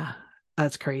 Yeah,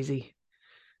 that's crazy.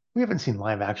 We haven't seen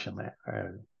live action.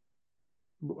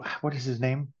 What is his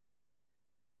name?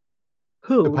 The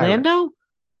Who? pirate. Lando?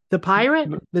 The pirate?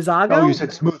 Oh, you Vizago?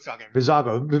 said smooth talking.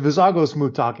 Vizago. Vizago is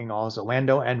smooth talking also.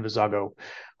 Lando and Vizago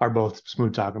are both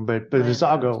smooth talking, but Lando.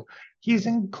 Vizago, he's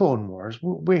in Clone Wars.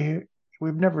 We've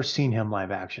never seen him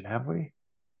live action, have we?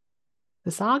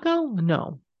 Vizago?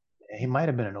 No. He might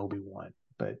have been an Obi-Wan,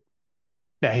 but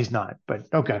yeah, he's not. But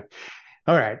okay.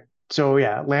 All right. So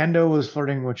yeah, Lando was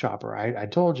flirting with Chopper. I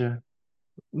told you.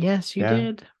 Yes, you Yeah.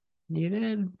 did. You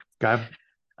did. Okay.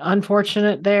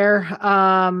 Unfortunate there.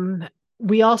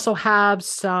 We also have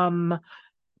some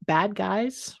bad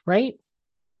guys, right?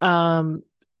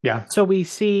 Yeah. So we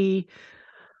see,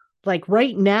 like,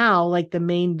 right now, like, the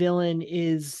main villain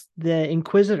is the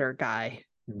Inquisitor guy,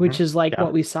 which is like Yeah.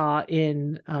 what we saw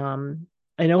in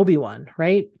Obi-Wan,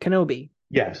 right? Kenobi.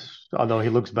 Yes. Although he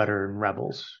looks better in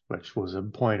Rebels, which was a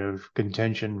point of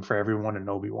contention for everyone in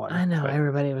Obi-Wan. I know But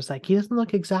everybody was like, he doesn't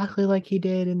look exactly like he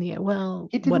did in the he didn't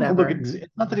look whatever.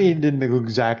 not that he didn't look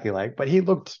exactly like, but he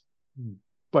looked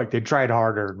like they tried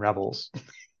harder in Rebels.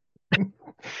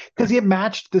 Because he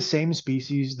matched the same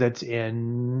species that's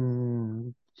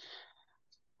in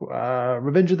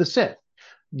Revenge of the Sith.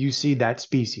 You see that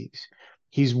species.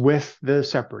 He's with the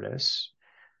Separatists,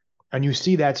 and you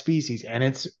see that species, and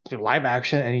it's live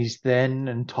action, and he's thin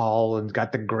and tall and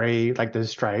got the gray, like the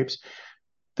stripes.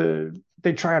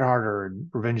 They tried harder in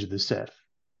Revenge of the Sith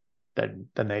than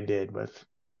they did with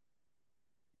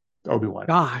Obi-Wan.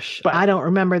 Gosh, I But don't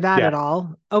remember that yeah, at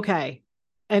all. Okay.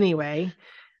 Anyway,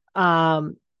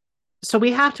 so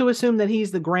we have to assume that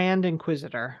he's the Grand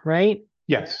Inquisitor, right?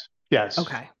 yes, yes,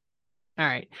 Okay. All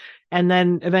right. And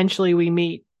then eventually we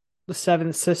meet the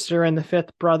seventh sister and the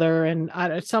fifth brother. And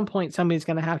at some point, somebody's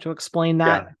going to have to explain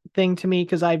that yeah, thing to me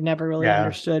because I've never really yeah.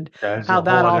 understood There's how a whole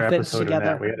that all other fits episode in that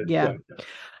together. we had to Yeah.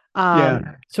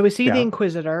 Yeah, So we see the yeah.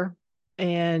 Inquisitor,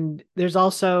 and there's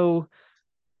also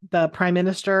the Prime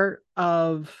Minister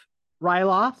of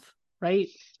Ryloth, right?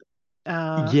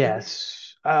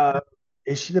 Yes.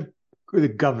 Is she the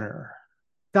governor?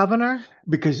 Governor?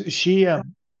 Because she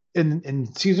in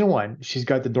season one, she's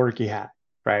got the dorky hat,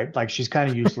 right? Like she's kind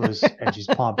of useless and she's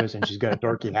pompous and she's got a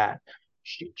dorky hat.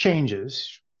 She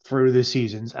changes through the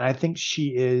seasons, and I think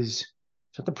she's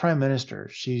not the prime minister.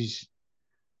 She's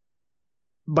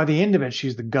by the end of it,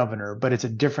 she's the governor, but it's a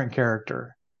different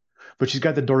character. But she's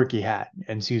got the dorky hat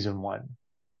in season one.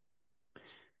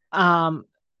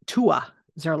 Tua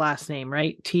is her last name,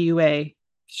 right? Tua.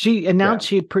 She announced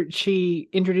she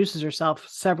introduces herself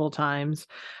several times.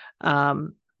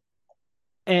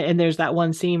 And there's that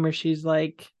one scene where she's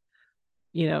like,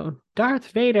 Darth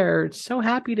Vader, so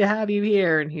happy to have you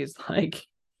here. And he's like,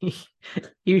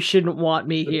 you shouldn't want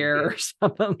me here, or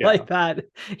something like that.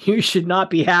 You should not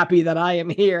be happy that I am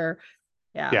here.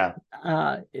 Yeah.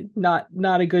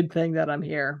 Not a good thing that I'm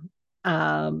here.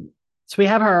 So we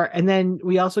have her, and then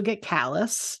we also get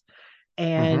Callus,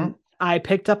 and I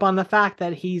picked up on the fact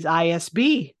that he's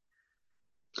ISB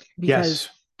because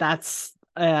that's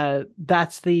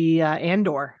that's the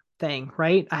Andor thing,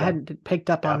 right? I Yeah. hadn't picked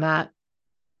up on that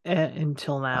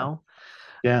until Yeah. now.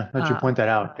 Yeah, let you point that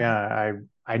out. Yeah,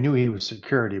 I knew he was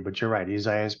security, but you're right. He's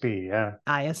ISB. Yeah.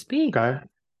 ISB. Okay.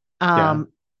 Yeah.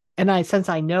 And since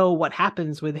I know what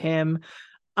happens with him,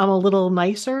 I'm a little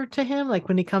nicer to him. Like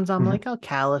when he comes on, I'm Mhm. like, oh,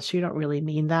 Callus, you don't really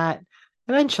mean that.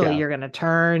 Eventually, Yeah. you're going to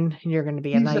turn and you're going to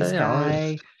be a He's nice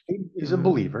guy. he's a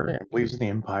believer and believes in the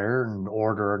empire and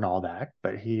order and all that,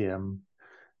 but he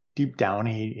deep down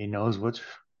he knows what's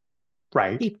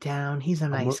right. Deep down, he's a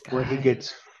nice When he guy.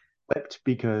 gets flipped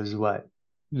because what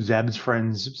Zeb's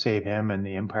friends save him and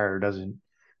the empire doesn't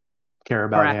care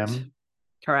about him.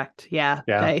 Correct. Yeah.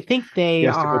 Yeah. I think He they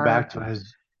has to go are back to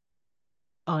his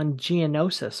on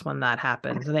Geonosis when that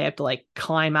happens, and they have to like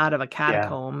climb out of a yeah.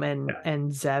 catacomb,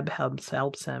 and Zeb helps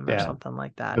him or Yeah. something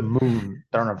like that. The moon.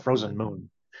 They're on a frozen moon.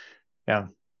 Yeah.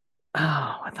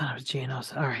 Oh, I thought it was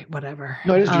Geonosis. All right, whatever.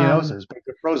 No, it is Geonosis, but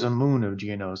the frozen moon of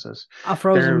Geonosis. A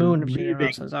frozen They're moon of leaving,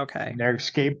 Geonosis. Okay. and their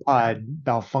escape pod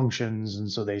malfunctions, and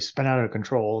so they spin out of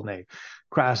control and they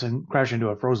crash into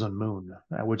a frozen moon,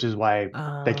 which is why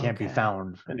they can't be Okay.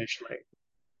 found initially.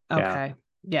 Okay.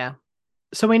 Yeah.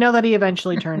 So we know that he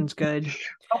eventually turns good.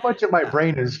 How much of my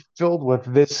brain is filled with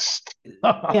this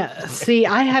stuff? Yeah. See,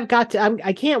 I have got to.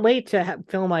 I can't wait to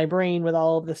fill my brain with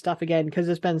all of this stuff again because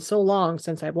it's been so long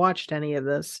since I've watched any of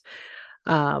this.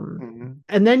 Mhm.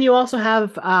 And then you also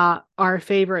have our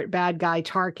favorite bad guy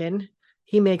Tarkin.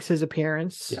 He makes his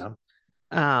appearance. Yeah.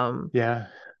 Yeah.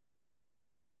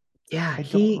 I don't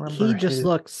He remember just his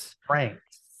looks rank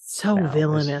so now.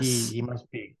 villainous. He must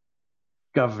be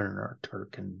Governor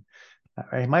Turkin.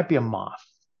 He might be a Moff,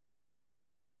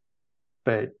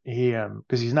 but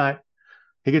because he's not.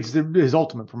 He gets his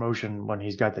ultimate promotion when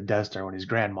he's got the Death Star when he's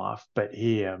Grand Moff, but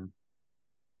yeah,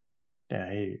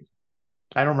 I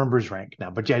don't remember his rank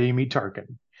now, but yeah, you meet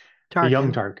Tarkin, the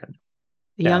young Tarkin,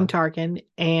 young Tarkin,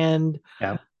 and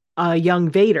yeah, a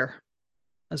young Vader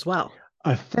as well.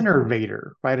 a thinner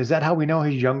Vader, right? Is that how we know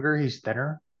he's younger? He's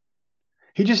thinner.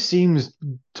 He just seems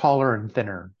taller and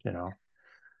thinner,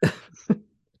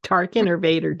 Tarkin or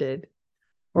Vader did,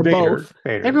 or Vader, both.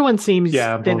 Vader. Everyone seems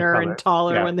Yeah, both thinner of and it.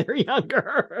 taller Yeah, when they're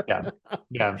younger. yeah,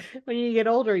 yeah, When you get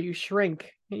older, you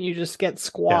shrink and you just get yeah.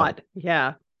 squat.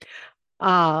 Yeah.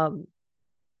 And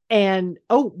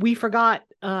we forgot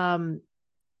C3PO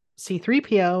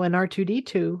and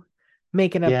R2D2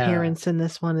 make an Yeah, appearance in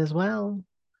this one as well.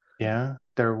 yeah.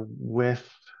 They're with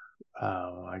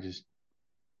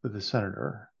with the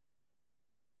senator.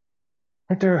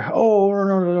 Right there. Oh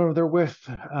no, they're with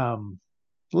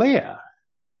Leia.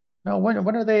 No,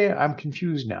 when are they? I'm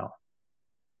confused now.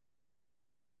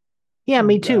 Yeah,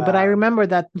 me too. But I remember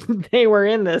that they were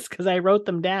in this because I wrote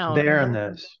them down. They're in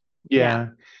this. Yeah. Yeah.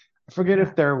 I forget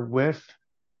if they're with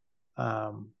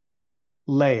um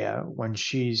Leia when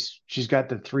she's got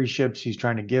the 3 ships she's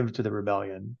trying to give to the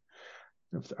rebellion.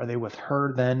 Are they with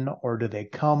her then, or do they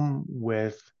come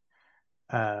with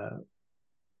uh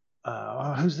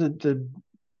who's the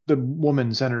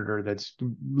woman senator that's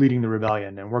leading the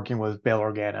rebellion and working with Bail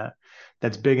Organa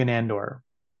that's big in Andor?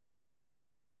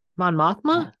 Mon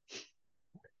Mothma?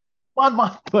 Mon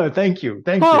Mothma, thank you.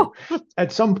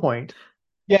 At some point,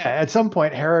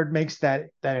 Herod makes that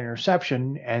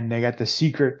interception, and they got the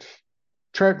secret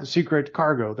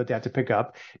cargo that they have to pick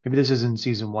up. Maybe this isn't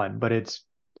season 1, but it's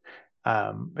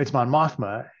Mon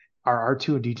Mothma. Are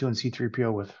R2 and D2 and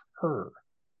C3PO with her?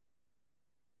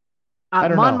 I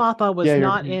don't Mon know. Mothma was Yeah,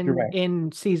 not you're right.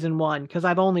 in season 1 because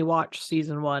I've only watched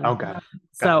season 1. Okay.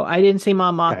 So I didn't see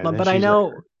Mon Mothma, Okay, but I know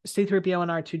later. C3PO and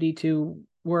R2D2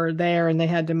 were there and they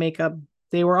had to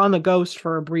they were on the Ghost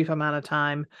for a brief amount of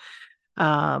time.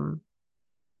 And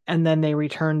then they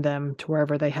returned them to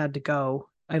wherever they had to go.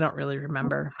 I don't really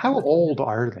remember. How old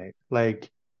are they?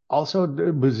 Like, also,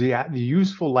 was the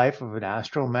useful life of an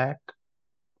astromech?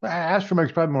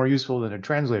 Astromech's probably more useful than a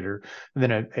translator,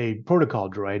 than a protocol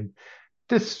droid.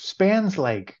 This spans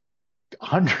like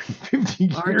 150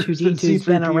 years. R2D2's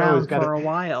been around for a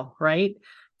while, right?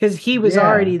 Because he was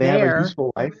already they have a there.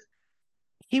 useful life.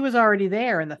 He was already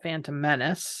there in the Phantom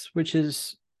Menace, which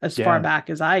is as far back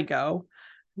as I go.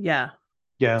 Yeah.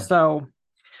 Yeah. So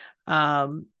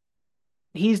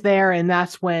he's there, and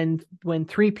that's when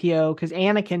 3PO, because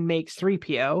Anakin makes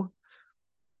 3PO,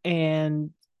 and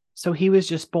so he was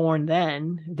just born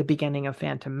then, the beginning of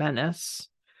Phantom Menace.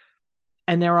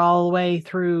 And they're all the way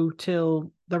through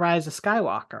till the Rise of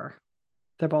Skywalker.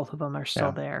 Both of them are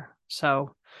still there.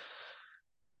 So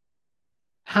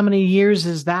how many years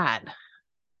is that?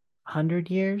 100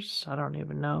 years? I don't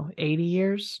even know. 80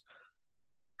 years?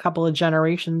 A couple of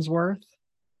generations worth?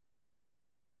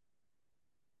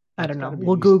 I It's don't got know. to be at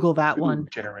We'll least Google that 2 one.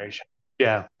 generation.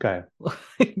 Yeah. Okay.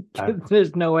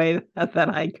 There's no way that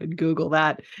I could Google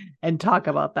that and talk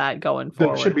about that going There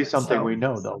should forward. be something So we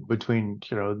know though between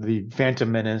the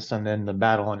Phantom Menace and then the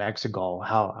battle in Exegol.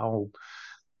 How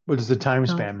what is the time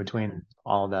no. span between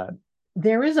all that?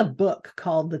 There is a book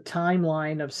called The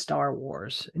Timeline of Star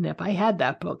Wars. And if I had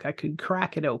that book, I could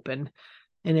crack it open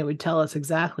and it would tell us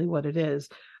exactly what it is.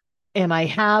 And I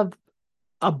have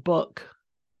a book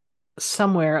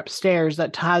somewhere upstairs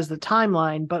that has the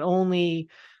timeline, but only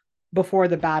before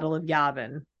the Battle of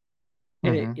Yavin.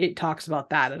 And Mm-hmm. it talks about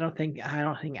that. I don't think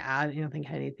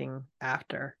anything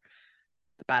after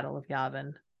the Battle of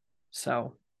Yavin.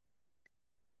 So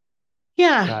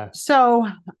yeah. Okay. So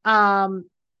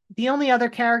the only other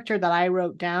character that I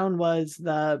wrote down was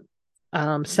the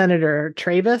Senator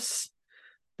Travis,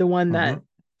 the one Mm-hmm.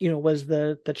 that was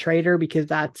the traitor, because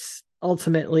that's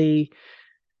ultimately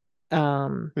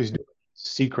These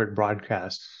secret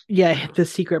broadcasts. the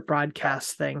secret Yeah.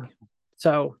 broadcast thing.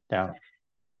 So Yeah.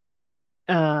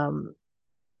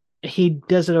 he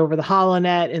does it over the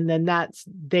holonet, and then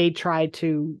they try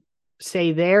to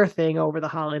say their thing over the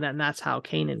holonet, and that's how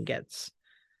Kanan gets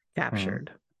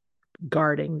captured,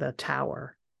 guarding the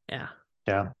tower. Yeah.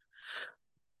 Yeah.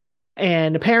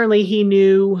 And apparently he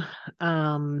knew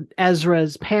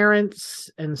Ezra's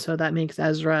parents, and so that makes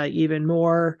Ezra even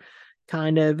more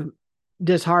kind of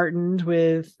disheartened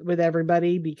with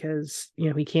everybody, because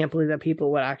he can't believe that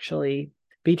people would actually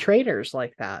be traitors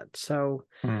like that. So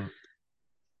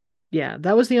yeah,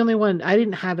 that was the only one. I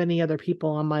didn't have any other people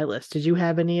on my list. Did you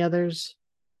have any others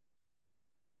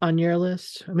on your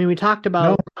list? I mean, we talked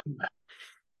about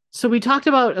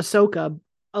Ahsoka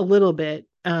a little bit,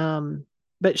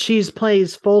 but she's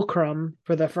plays Fulcrum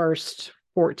for the first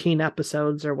 14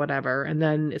 episodes or whatever, and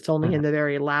then it's only in the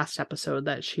very last episode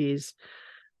that she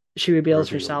reveals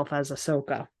herself as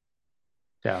Ahsoka.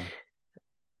 Yeah.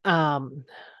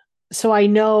 So I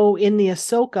know in the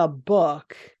Ahsoka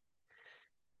book,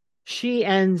 she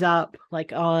ends up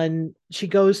she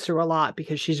goes through a lot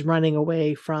because she's running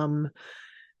away from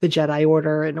the Jedi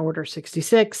Order and Order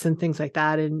 66 and things like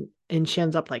that. And she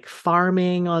ends up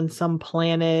farming on some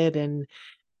planet. And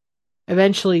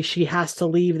eventually she has to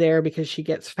leave there because she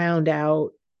gets found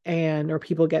out or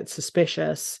people get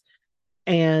suspicious.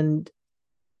 And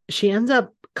she ends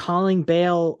up calling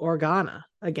Bail Organa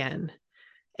again.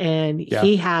 And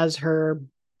he has her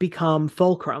become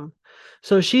Fulcrum.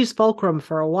 So she's Fulcrum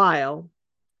for a while.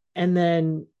 And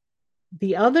then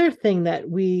the other thing that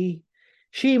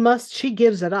she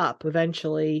gives it up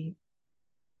eventually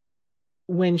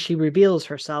when she reveals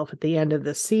herself at the end of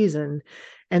the season,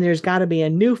 and there's got to be a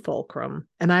new Fulcrum.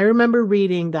 And I remember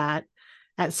reading that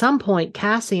at some point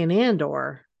Cassian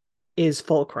Andor is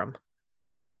Fulcrum.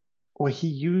 Well, he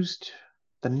used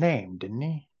the name, didn't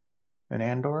he? In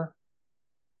Andor?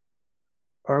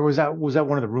 Or was that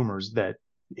one of the rumors that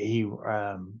he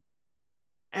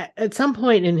at some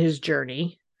point in his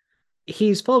journey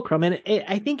he's Fulcrum, and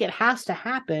I think it has to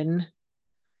happen,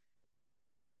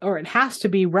 or it has to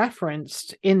be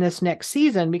referenced in this next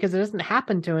season, because it doesn't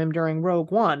happen to him during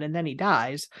Rogue One and then he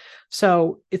dies.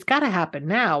 So it's got to happen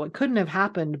now. It couldn't have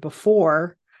happened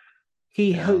before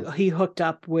he hooked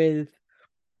up with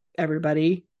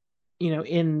everybody,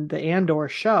 in the Andor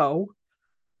show.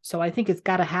 So I think it's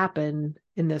got to happen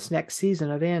in this next season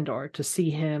of Andor to see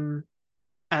him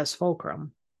as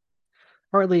Fulcrum,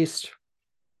 or at least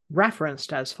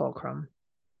referenced as Fulcrum.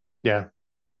 Yeah.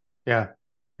 Yeah.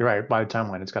 You're right. By the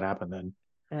timeline, it's got to happen then.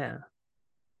 Yeah.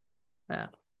 Yeah.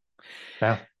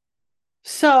 Yeah.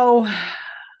 So,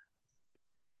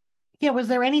 yeah, was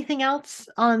there anything else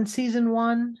on season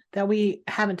 1 that we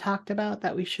haven't talked about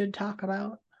that we should talk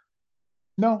about?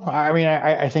 No, I mean,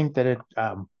 I think that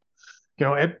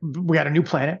we got a new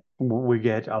planet. We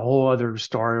get a whole other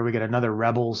story. We get another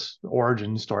Rebels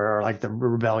origin story, or like the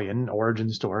Rebellion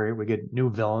origin story. We get new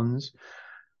villains.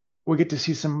 We get to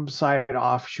see some side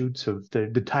offshoots of the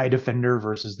TIE Defender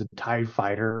versus the TIE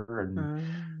Fighter,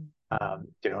 and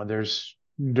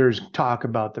there's talk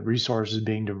about the resources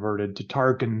being diverted to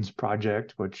Tarkin's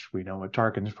project, which we know what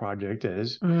Tarkin's project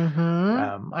is.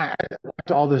 I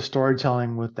liked all the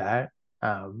storytelling with that.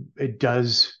 It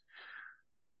does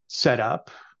set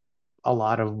up a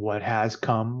lot of what has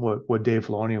come, what Dave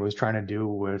Filoni was trying to do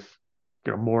with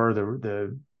more of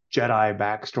the Jedi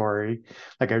backstory,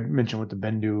 like I mentioned with the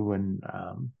Bendu, and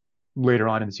later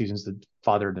on in the seasons, the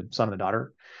father and the son and the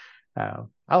daughter.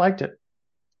 I liked it.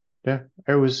 Yeah,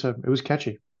 it was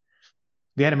catchy.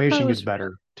 The animation gets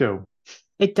better too.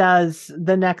 It does.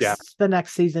 The Yeah.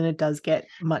 next season, it does get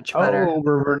much better. Oh,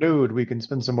 we're renewed. We can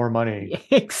spend some more money.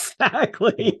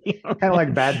 Exactly. Kind of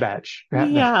like Bad Batch.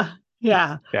 Yeah.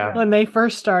 Yeah. When they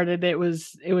first started, it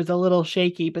was a little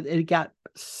shaky, but it got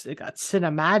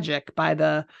cinematic by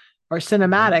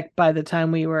the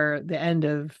time we were at the end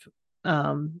of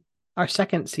our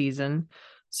second season.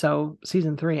 So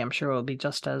season 3, I'm sure will be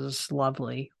just as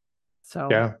lovely.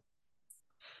 Yeah.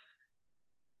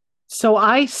 So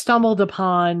I stumbled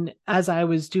upon, as I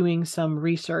was doing some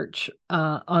research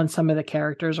on some of the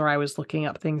characters, or I was looking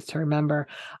up things to remember,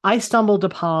 I stumbled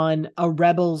upon a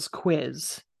Rebels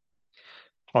quiz.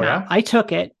 Oh, Now, yeah? I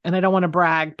took it, and I don't want to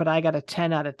brag, but I got a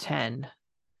 10 out of 10.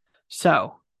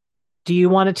 So, do you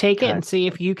want to take it and see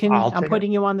if you can? I'll I'm take it.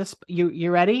 putting you on this.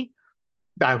 You ready?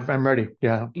 I'm ready.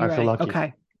 Yeah, I You're feel ready. lucky.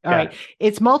 Okay. All Yeah. right.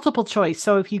 It's multiple choice.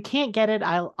 So if you can't get it,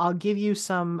 I'll give you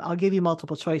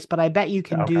multiple choice, but I bet you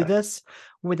can do Okay. this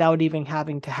without even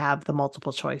having to have the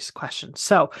multiple choice questions.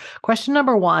 So, question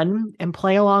number 1, and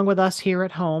play along with us here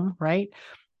at home, right?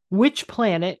 Which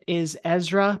planet is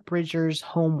Ezra Bridger's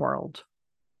homeworld?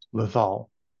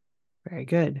 Lethal. Very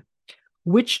good.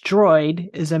 Which droid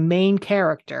is a main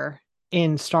character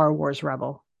in Star Wars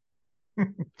Rebel?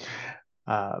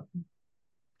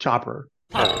 Chopper.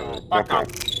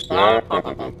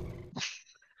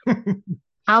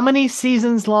 How many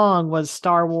seasons long was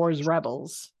Star Wars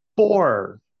Rebels?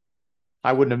 4.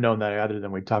 I wouldn't have known that other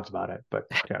than we talked about it, but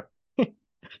yeah.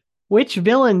 Which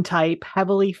villain type is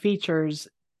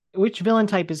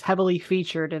heavily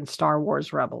featured in Star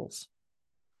Wars Rebels?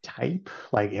 Type?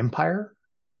 Like Empire?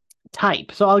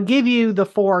 Type. So I'll give you the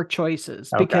 4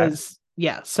 choices Okay. because,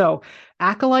 so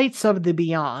Acolytes of the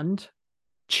Beyond,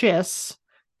 Chiss,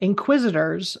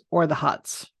 Inquisitors, or the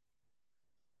Hutts.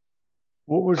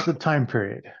 What was the time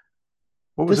period?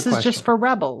 What was This the is question? just for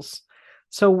Rebels.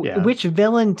 So Yeah. which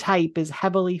villain type is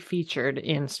heavily featured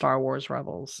in Star Wars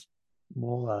Rebels?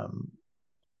 Well,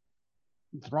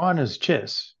 Thrawn is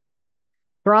Chiss.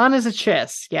 Thrawn is a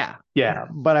Chiss, yeah. Yeah,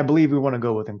 but I believe we want to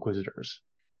go with Inquisitors.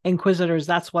 Inquisitors,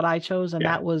 that's what I chose, and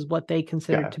Yeah. that was what they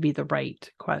considered to be the right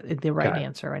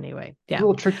answer anyway. Yeah. A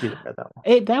little tricky there, though.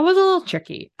 That was a little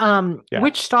tricky. Yeah.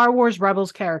 Which Star Wars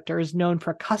Rebels character is known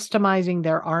for customizing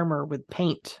their armor with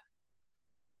paint?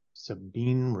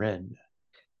 Sabine Wren.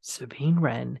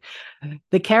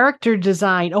 The character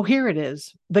design, here it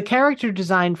is. The character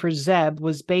design for Zeb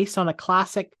was based on a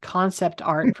classic concept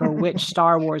art for which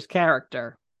Star Wars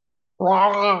character?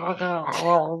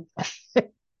 How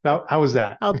was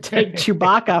that? I'll take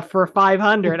Chewbacca for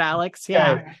 500, Alex.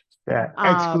 Yeah.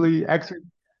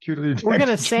 Executed. We're going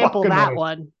to sample that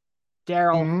one.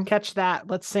 Daryl, Mhm. catch that.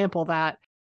 Let's sample that.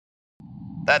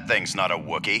 That thing's not a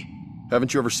Wookiee.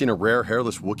 Haven't you ever seen a rare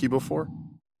hairless Wookiee before?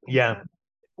 Yeah.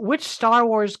 Which Star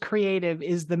Wars creative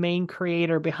is the main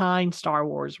creator behind Star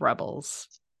Wars Rebels?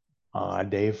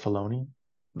 Dave Filoni.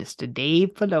 Mr.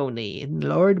 Dave Filoni. In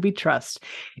Lord we trust.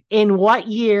 In what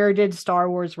year did Star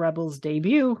Wars Rebels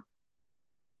debut?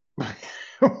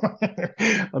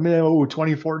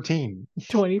 2014.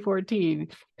 2014.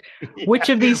 Yeah. Which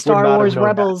of these Would Star not have Wars known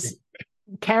Rebels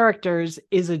that. characters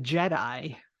is a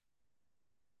Jedi?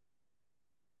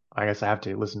 I guess I have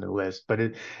to listen to the list, but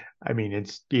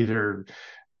it's either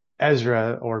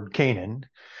Ezra or Kanan.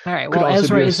 All right. Could Well, also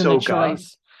Ezra be isn't a Ahsoka.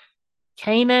 choice.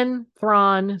 Kanan,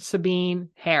 Thrawn, Sabine,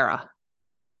 Hera.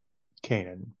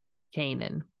 Kanan.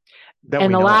 And That the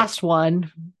we know. last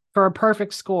one, for a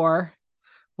perfect score,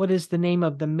 what is the name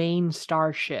of the main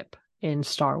starship in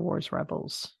Star Wars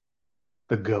Rebels?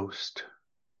 The Ghost.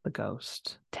 The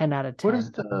Ghost. 10 out of 10. What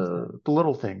is the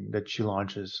little thing that she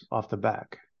launches off the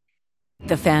back?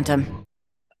 The Phantom.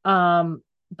 The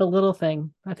little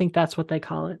thing. I think that's what they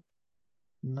call it.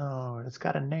 No, it's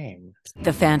got a name.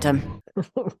 The Phantom.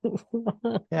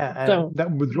 Yeah, and So- that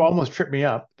would almost trip me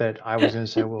up that I was going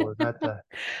to say, well, is that the...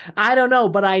 I don't know,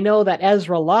 but I know that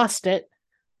Ezra lost it.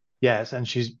 Yes, and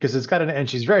she's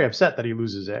very upset that he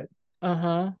loses it.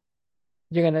 Uh-huh.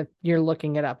 You're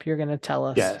looking it up. You're gonna tell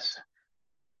us. Yes.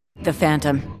 The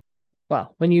Phantom.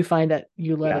 Well, when you find it,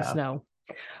 you let us know.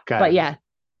 But yeah,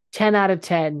 10 out of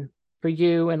 10 for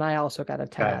you, and I also got a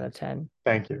 10 out of 10.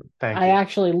 Thank you. I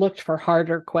actually looked for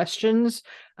harder questions,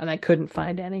 and I couldn't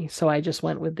find any, so I just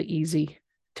went with the easy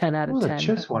 10 out of 10. The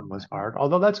Chiss one was hard,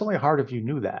 although that's only hard if you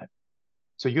knew that.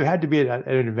 So you had to be at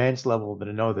an advanced level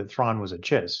to know that Thrawn was a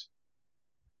Chiss.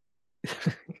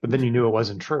 But then you knew it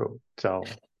wasn't true. So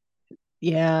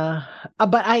yeah,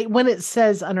 but when it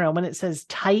says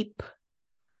type,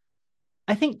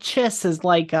 I think Chiss is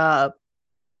like a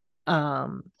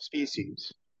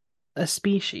species. A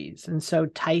species, and so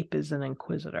type is an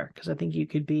Inquisitor, because I think you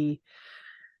could be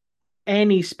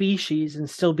any species and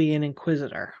still be an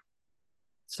inquisitor.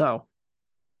 So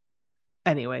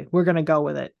anyway, we're gonna go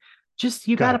with it. Just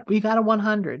you got a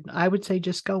 100. I would say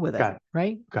just go with it,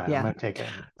 right? I'm gonna take it.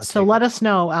 So let us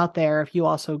know out there if you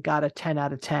also got a 10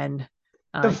 out of 10.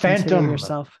 The Phantom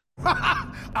yourself.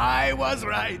 I was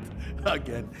right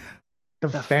again. The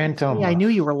Phantom. Yeah, I knew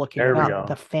you were looking there it we up. go.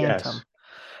 The Phantom. Yes.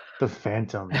 The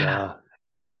Phantom. Yeah.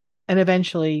 And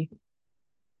eventually,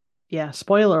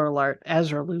 spoiler alert,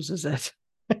 Ezra loses it.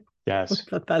 Yes.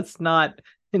 But that's not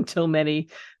until many,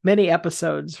 many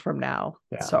episodes from now.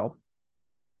 Yeah.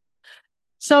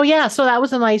 So that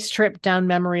was a nice trip down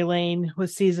memory lane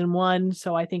with season 1.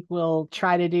 So I think we'll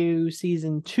try to do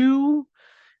season 2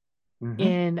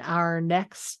 in our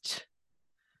next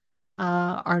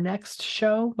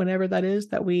show, whenever that is,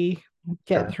 that we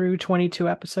get through 22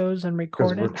 episodes and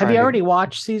record it. Have you already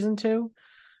watched season 2?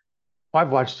 I've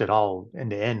watched it all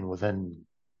end to end within.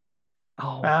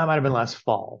 Might have been last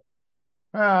fall,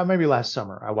 maybe last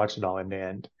summer. I watched it all end to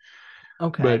end.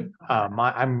 Okay, but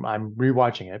I'm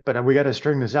rewatching it. But we got to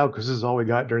string this out because this is all we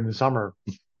got during the summer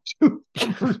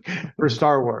for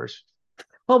Star Wars.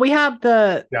 Well, we have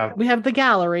the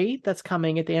gallery that's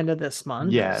coming at the end of this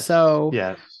month. Yes. So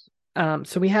yes.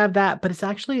 So we have that, but it's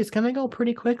going to go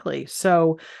pretty quickly.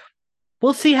 So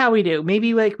we'll see how we do.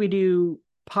 Maybe like we do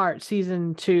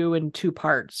season 2 in 2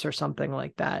 parts or something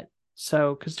like that.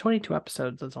 So, because 22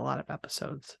 episodes is a lot of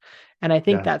episodes. And I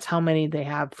think that's how many they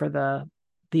have for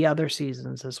the other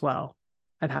seasons as well.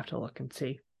 I'd have to look and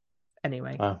see.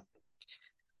 Anyway.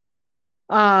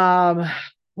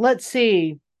 Let's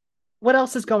see. What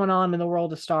else is going on in the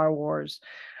world of Star Wars?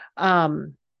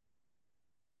 Some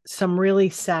really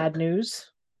sad news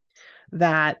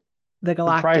that the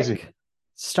Galactic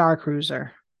Star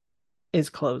Cruiser is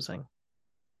closing.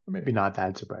 Maybe not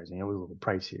that surprising. It was a little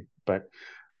pricey, but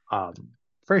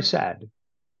very sad.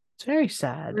 It's very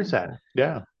sad. Very sad.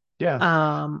 Yeah.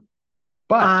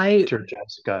 But Dear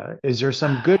Jessica, is there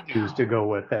some good news to go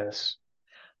with this?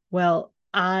 Well,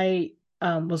 I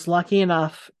was lucky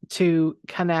enough to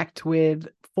connect with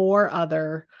 4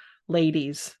 other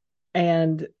ladies.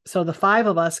 And so the 5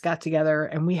 of us got together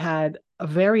and we had a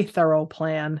very thorough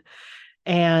plan.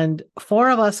 And 4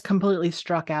 of us completely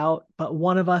struck out, but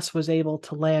 1 of us was able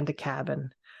to land a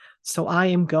cabin. So I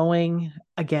am going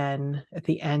again at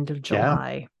the end of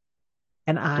July.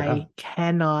 And I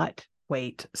cannot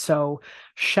wait. So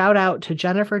shout out to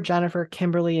Jennifer,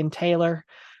 Kimberly, and Taylor,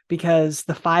 because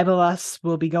the 5 of us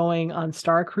will be going on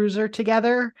Star Cruiser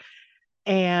together.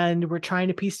 And we're trying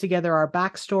to piece together our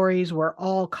backstories. We're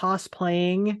all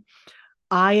cosplaying.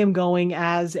 I am going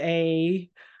as a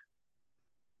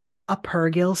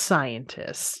Purgill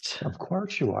scientist. Of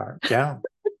course you are. Yeah.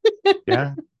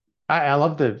 Yeah. I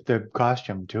love the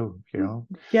costume too,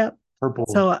 Yep. Purple.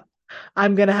 So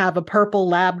I'm going to have a purple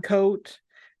lab coat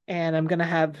and I'm going to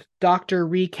have Dr.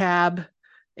 Recab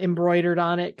embroidered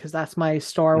on it because that's my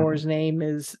Star Wars name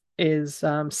is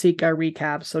Sika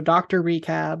Recab. So Dr.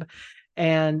 Recab.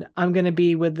 And I'm going to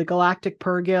be with the Galactic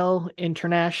Purgill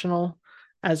International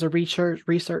as a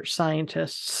research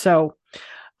scientist. So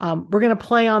we're going to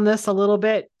play on this a little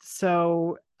bit.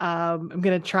 So I'm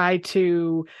going to try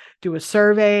to do a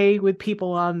survey with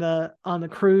people on the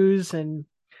cruise, and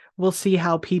we'll see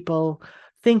how people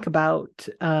think about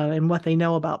and what they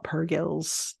know about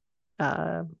Purgills,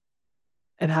 and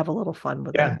have a little fun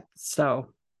with it.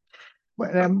 So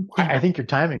I think your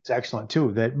timing is excellent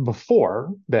too. That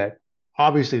before that,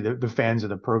 obviously the fans of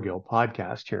the Purgill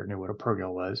podcast here knew what a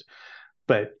Purgill was.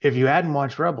 But if you hadn't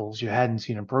watched Rebels, you hadn't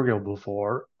seen a Purgill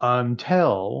before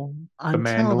until the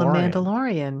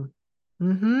Mandalorian.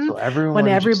 Mm-hmm. So when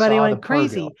everybody went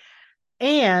crazy.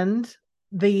 And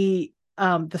the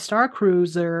Star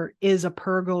Cruiser is a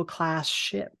Purgill class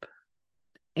ship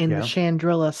in the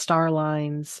Chandrilla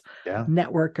Starlines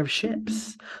network of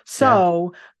ships.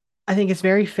 So I think it's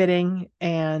very fitting,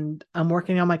 and I'm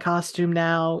working on my costume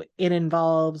now. It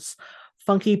involves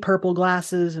funky purple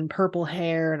glasses and purple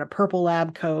hair and a purple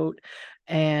lab coat,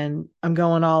 and I'm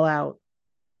going all out.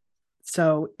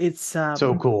 So it's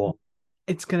so cool.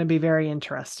 It's going to be very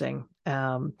interesting.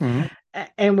 And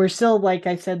we're still, like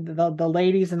I said, the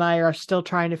ladies and I are still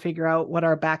trying to figure out what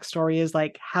our backstory is,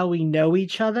 like how we know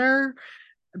each other,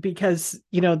 because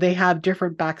they have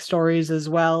different backstories as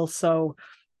well. So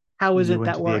how is it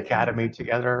that we're the academy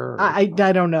together? I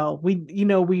don't know.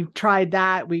 We've tried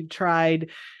that. We've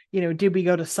tried, did we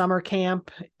go to summer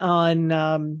camp on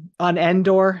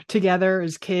Endor together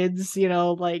as kids?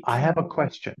 Like, I have a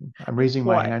question. I'm raising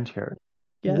my hand here.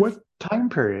 Yes. What time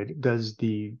period does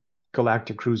the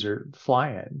Galactic Cruiser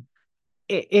fly in?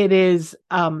 It is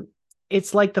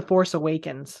it's like The Force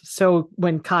Awakens. So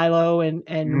when Kylo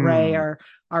and Rey are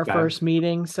our first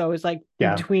meeting, so it's like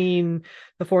between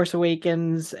The Force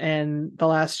Awakens and The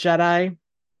Last Jedi,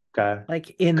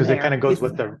 like in because it there. kind of goes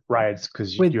with the rides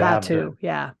because with you have Batu,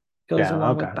 goes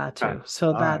along with Batu. Okay.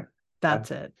 So All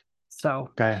that's it. So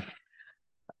okay.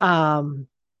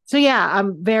 So yeah,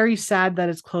 I'm very sad that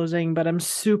it's closing, but I'm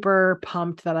super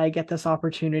pumped that I get this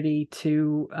opportunity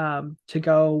to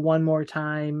go one more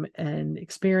time and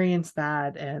experience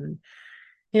that. And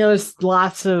there's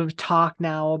lots of talk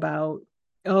now about,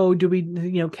 oh, do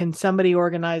we, can somebody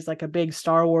organize like a big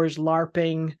Star Wars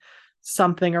LARPing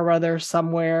something or other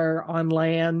somewhere on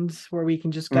land where we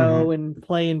can just go and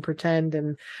play and pretend?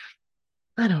 And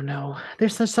I don't know.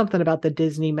 There's something about the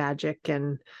Disney magic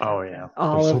and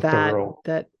all of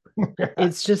that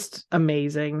it's just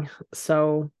amazing.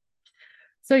 So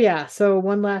yeah. So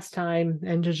one last time,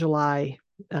 end of July,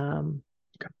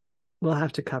 we'll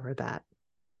have to cover that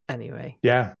anyway.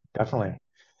 Yeah, definitely.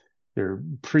 You're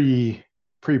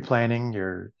pre-planning,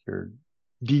 you're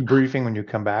debriefing when you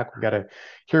come back. We got to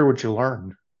hear what you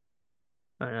learned.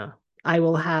 I know. I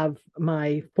will have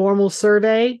my formal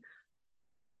survey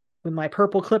with my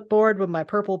purple clipboard, with my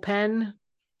purple pen.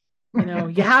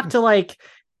 You have to like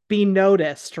be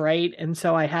noticed, right? And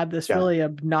so I had this really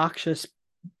obnoxious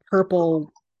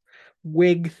purple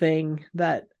wig thing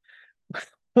that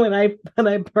when I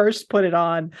first put it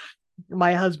on,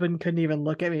 my husband couldn't even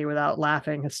look at me without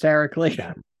laughing hysterically.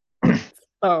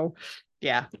 So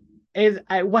yeah,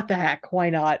 what the heck? Why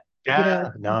not?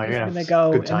 Yeah, no, I'm just yeah, gonna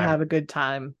go good and time. have a good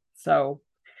time. So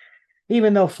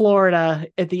even though Florida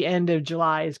at the end of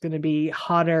July is going to be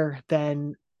hotter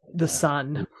than the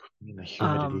sun, the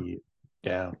humidity,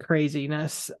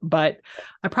 craziness, but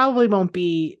I probably won't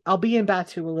be. I'll be in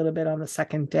Batu a little bit on the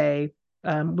second day.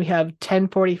 We have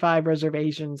 10:45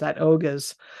 reservations at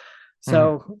Oga's,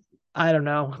 so I don't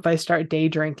know if I start day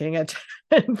drinking at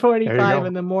 10:45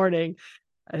 in the morning.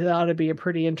 It ought to be a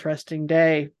pretty interesting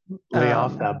day. Lay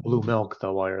off that blue milk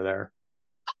though while you're there.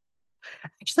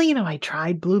 Actually, I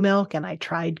tried blue milk and I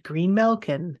tried green milk,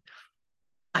 and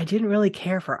I didn't really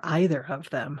care for either of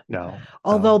them. No.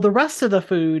 Although the rest of the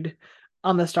food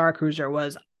on the Star Cruiser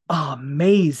was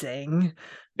amazing.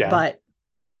 Yeah. But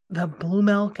the blue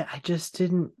milk, I just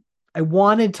didn't. I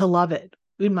wanted to love it.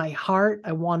 In my heart,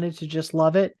 I wanted to just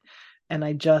love it, and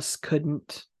I just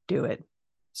couldn't do it.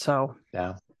 So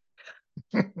yeah.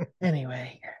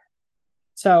 Anyway,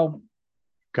 so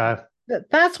okay.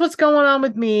 That's what's going on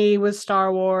with me with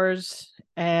Star Wars.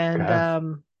 And I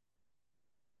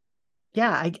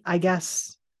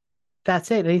guess that's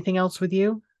it. Anything else with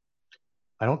you?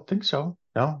 I don't think so.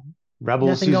 No. Rebels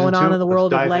Nothing season going 2. on in the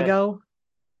world of in. Lego?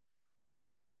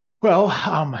 Well,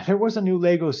 there was a new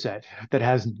Lego set that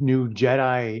has new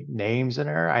Jedi names in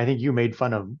there. I think you made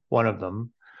fun of one of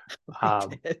them. I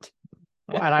did.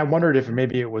 And I wondered if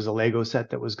maybe it was a Lego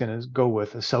set that was going to go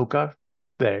with Ahsoka.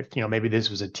 That maybe this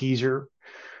was a teaser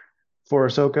for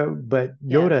Ahsoka, but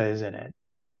Yoda is in it.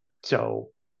 So,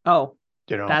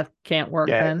 that can't work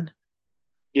then.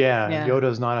 Yeah,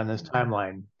 Yoda's not on this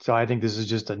timeline. So I think this is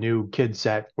just a new kid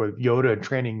set with Yoda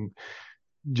training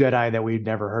Jedi that we'd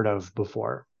never heard of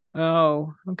before.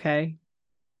 Oh, okay.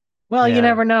 Well, you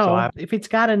never know. So if it's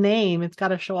got a name, it's got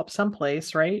to show up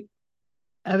someplace, right?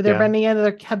 Have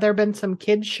there been some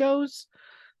kids shows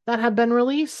that have been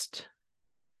released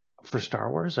for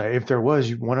Star Wars? If there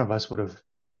was, one of us would have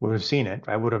seen it.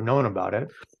 I would have known about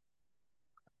it.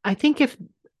 I think if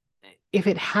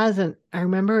it hasn't, I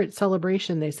remember at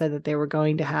Celebration they said that they were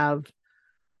going to have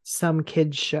some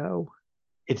kids show.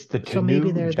 It's the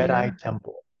Tanu Jedi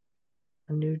Temple.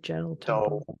 A new Jedi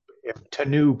Temple. So if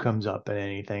Tanu comes up in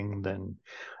anything, then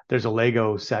there's a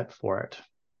Lego set for it.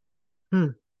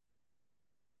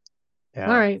 Yeah.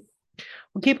 All right.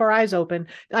 We'll keep our eyes open.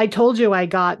 I told you I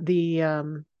got the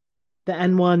N1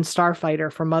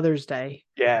 Starfighter for Mother's Day.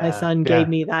 Yeah. My son gave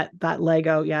me that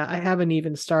Lego. Yeah, I haven't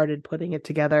even started putting it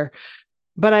together,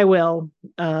 but I will.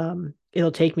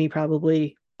 It'll take me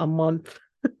probably a month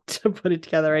to put it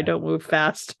together. I don't move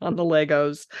fast on the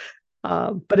Legos.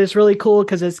 But it's really cool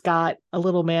because it's got a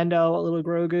little Mando, a little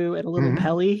Grogu, and a little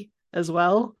Peli as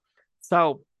well.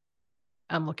 So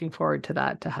I'm looking forward to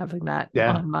that, to having that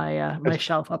on my my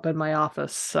shelf up in my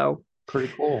office. So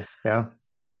pretty cool. Yeah.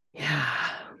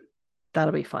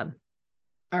 That'll be fun.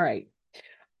 All right.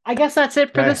 I guess that's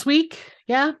it for this week.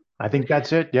 Yeah. I think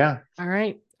that's it. Yeah. All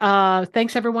right.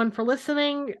 Thanks everyone for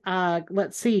listening.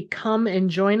 Let's see. Come and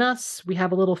join us. We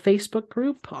have a little Facebook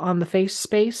group on the Face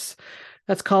Space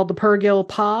that's called the Pergil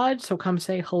Pod. So come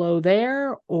say hello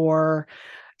there, or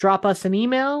drop us an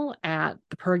email at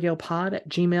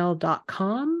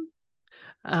thepergilpod@gmail.com.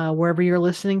 Wherever you're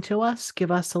listening to us,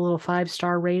 give us a little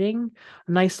 5-star rating,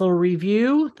 a nice little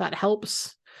review. That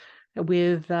helps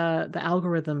with the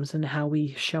algorithms and how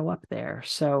we show up there.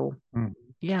 So,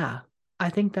 yeah, I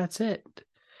think that's it.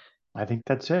 I think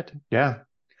that's it. Yeah.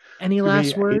 Any It's gonna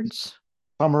last be a words?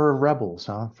 summer of rebels,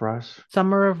 huh, for us?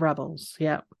 Summer of Rebels.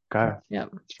 Yep. Okay.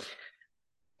 Yep.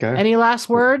 Okay. Any last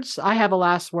words? I have a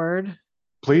last word.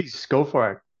 Please go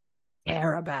for it.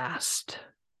 Arabast.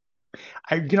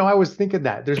 I was thinking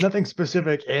that there's nothing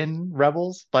specific in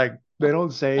Rebels. Like they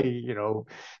don't say,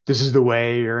 this is the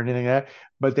way or anything like that,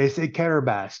 but they say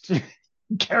Carabast.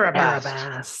 Carabast.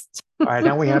 Arabast. All right,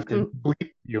 now we have to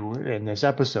bleep you in this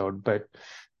episode, but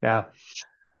yeah.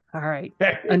 All right.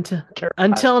 Carabast.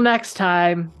 Until next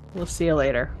time, we'll see you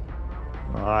later.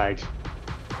 All right.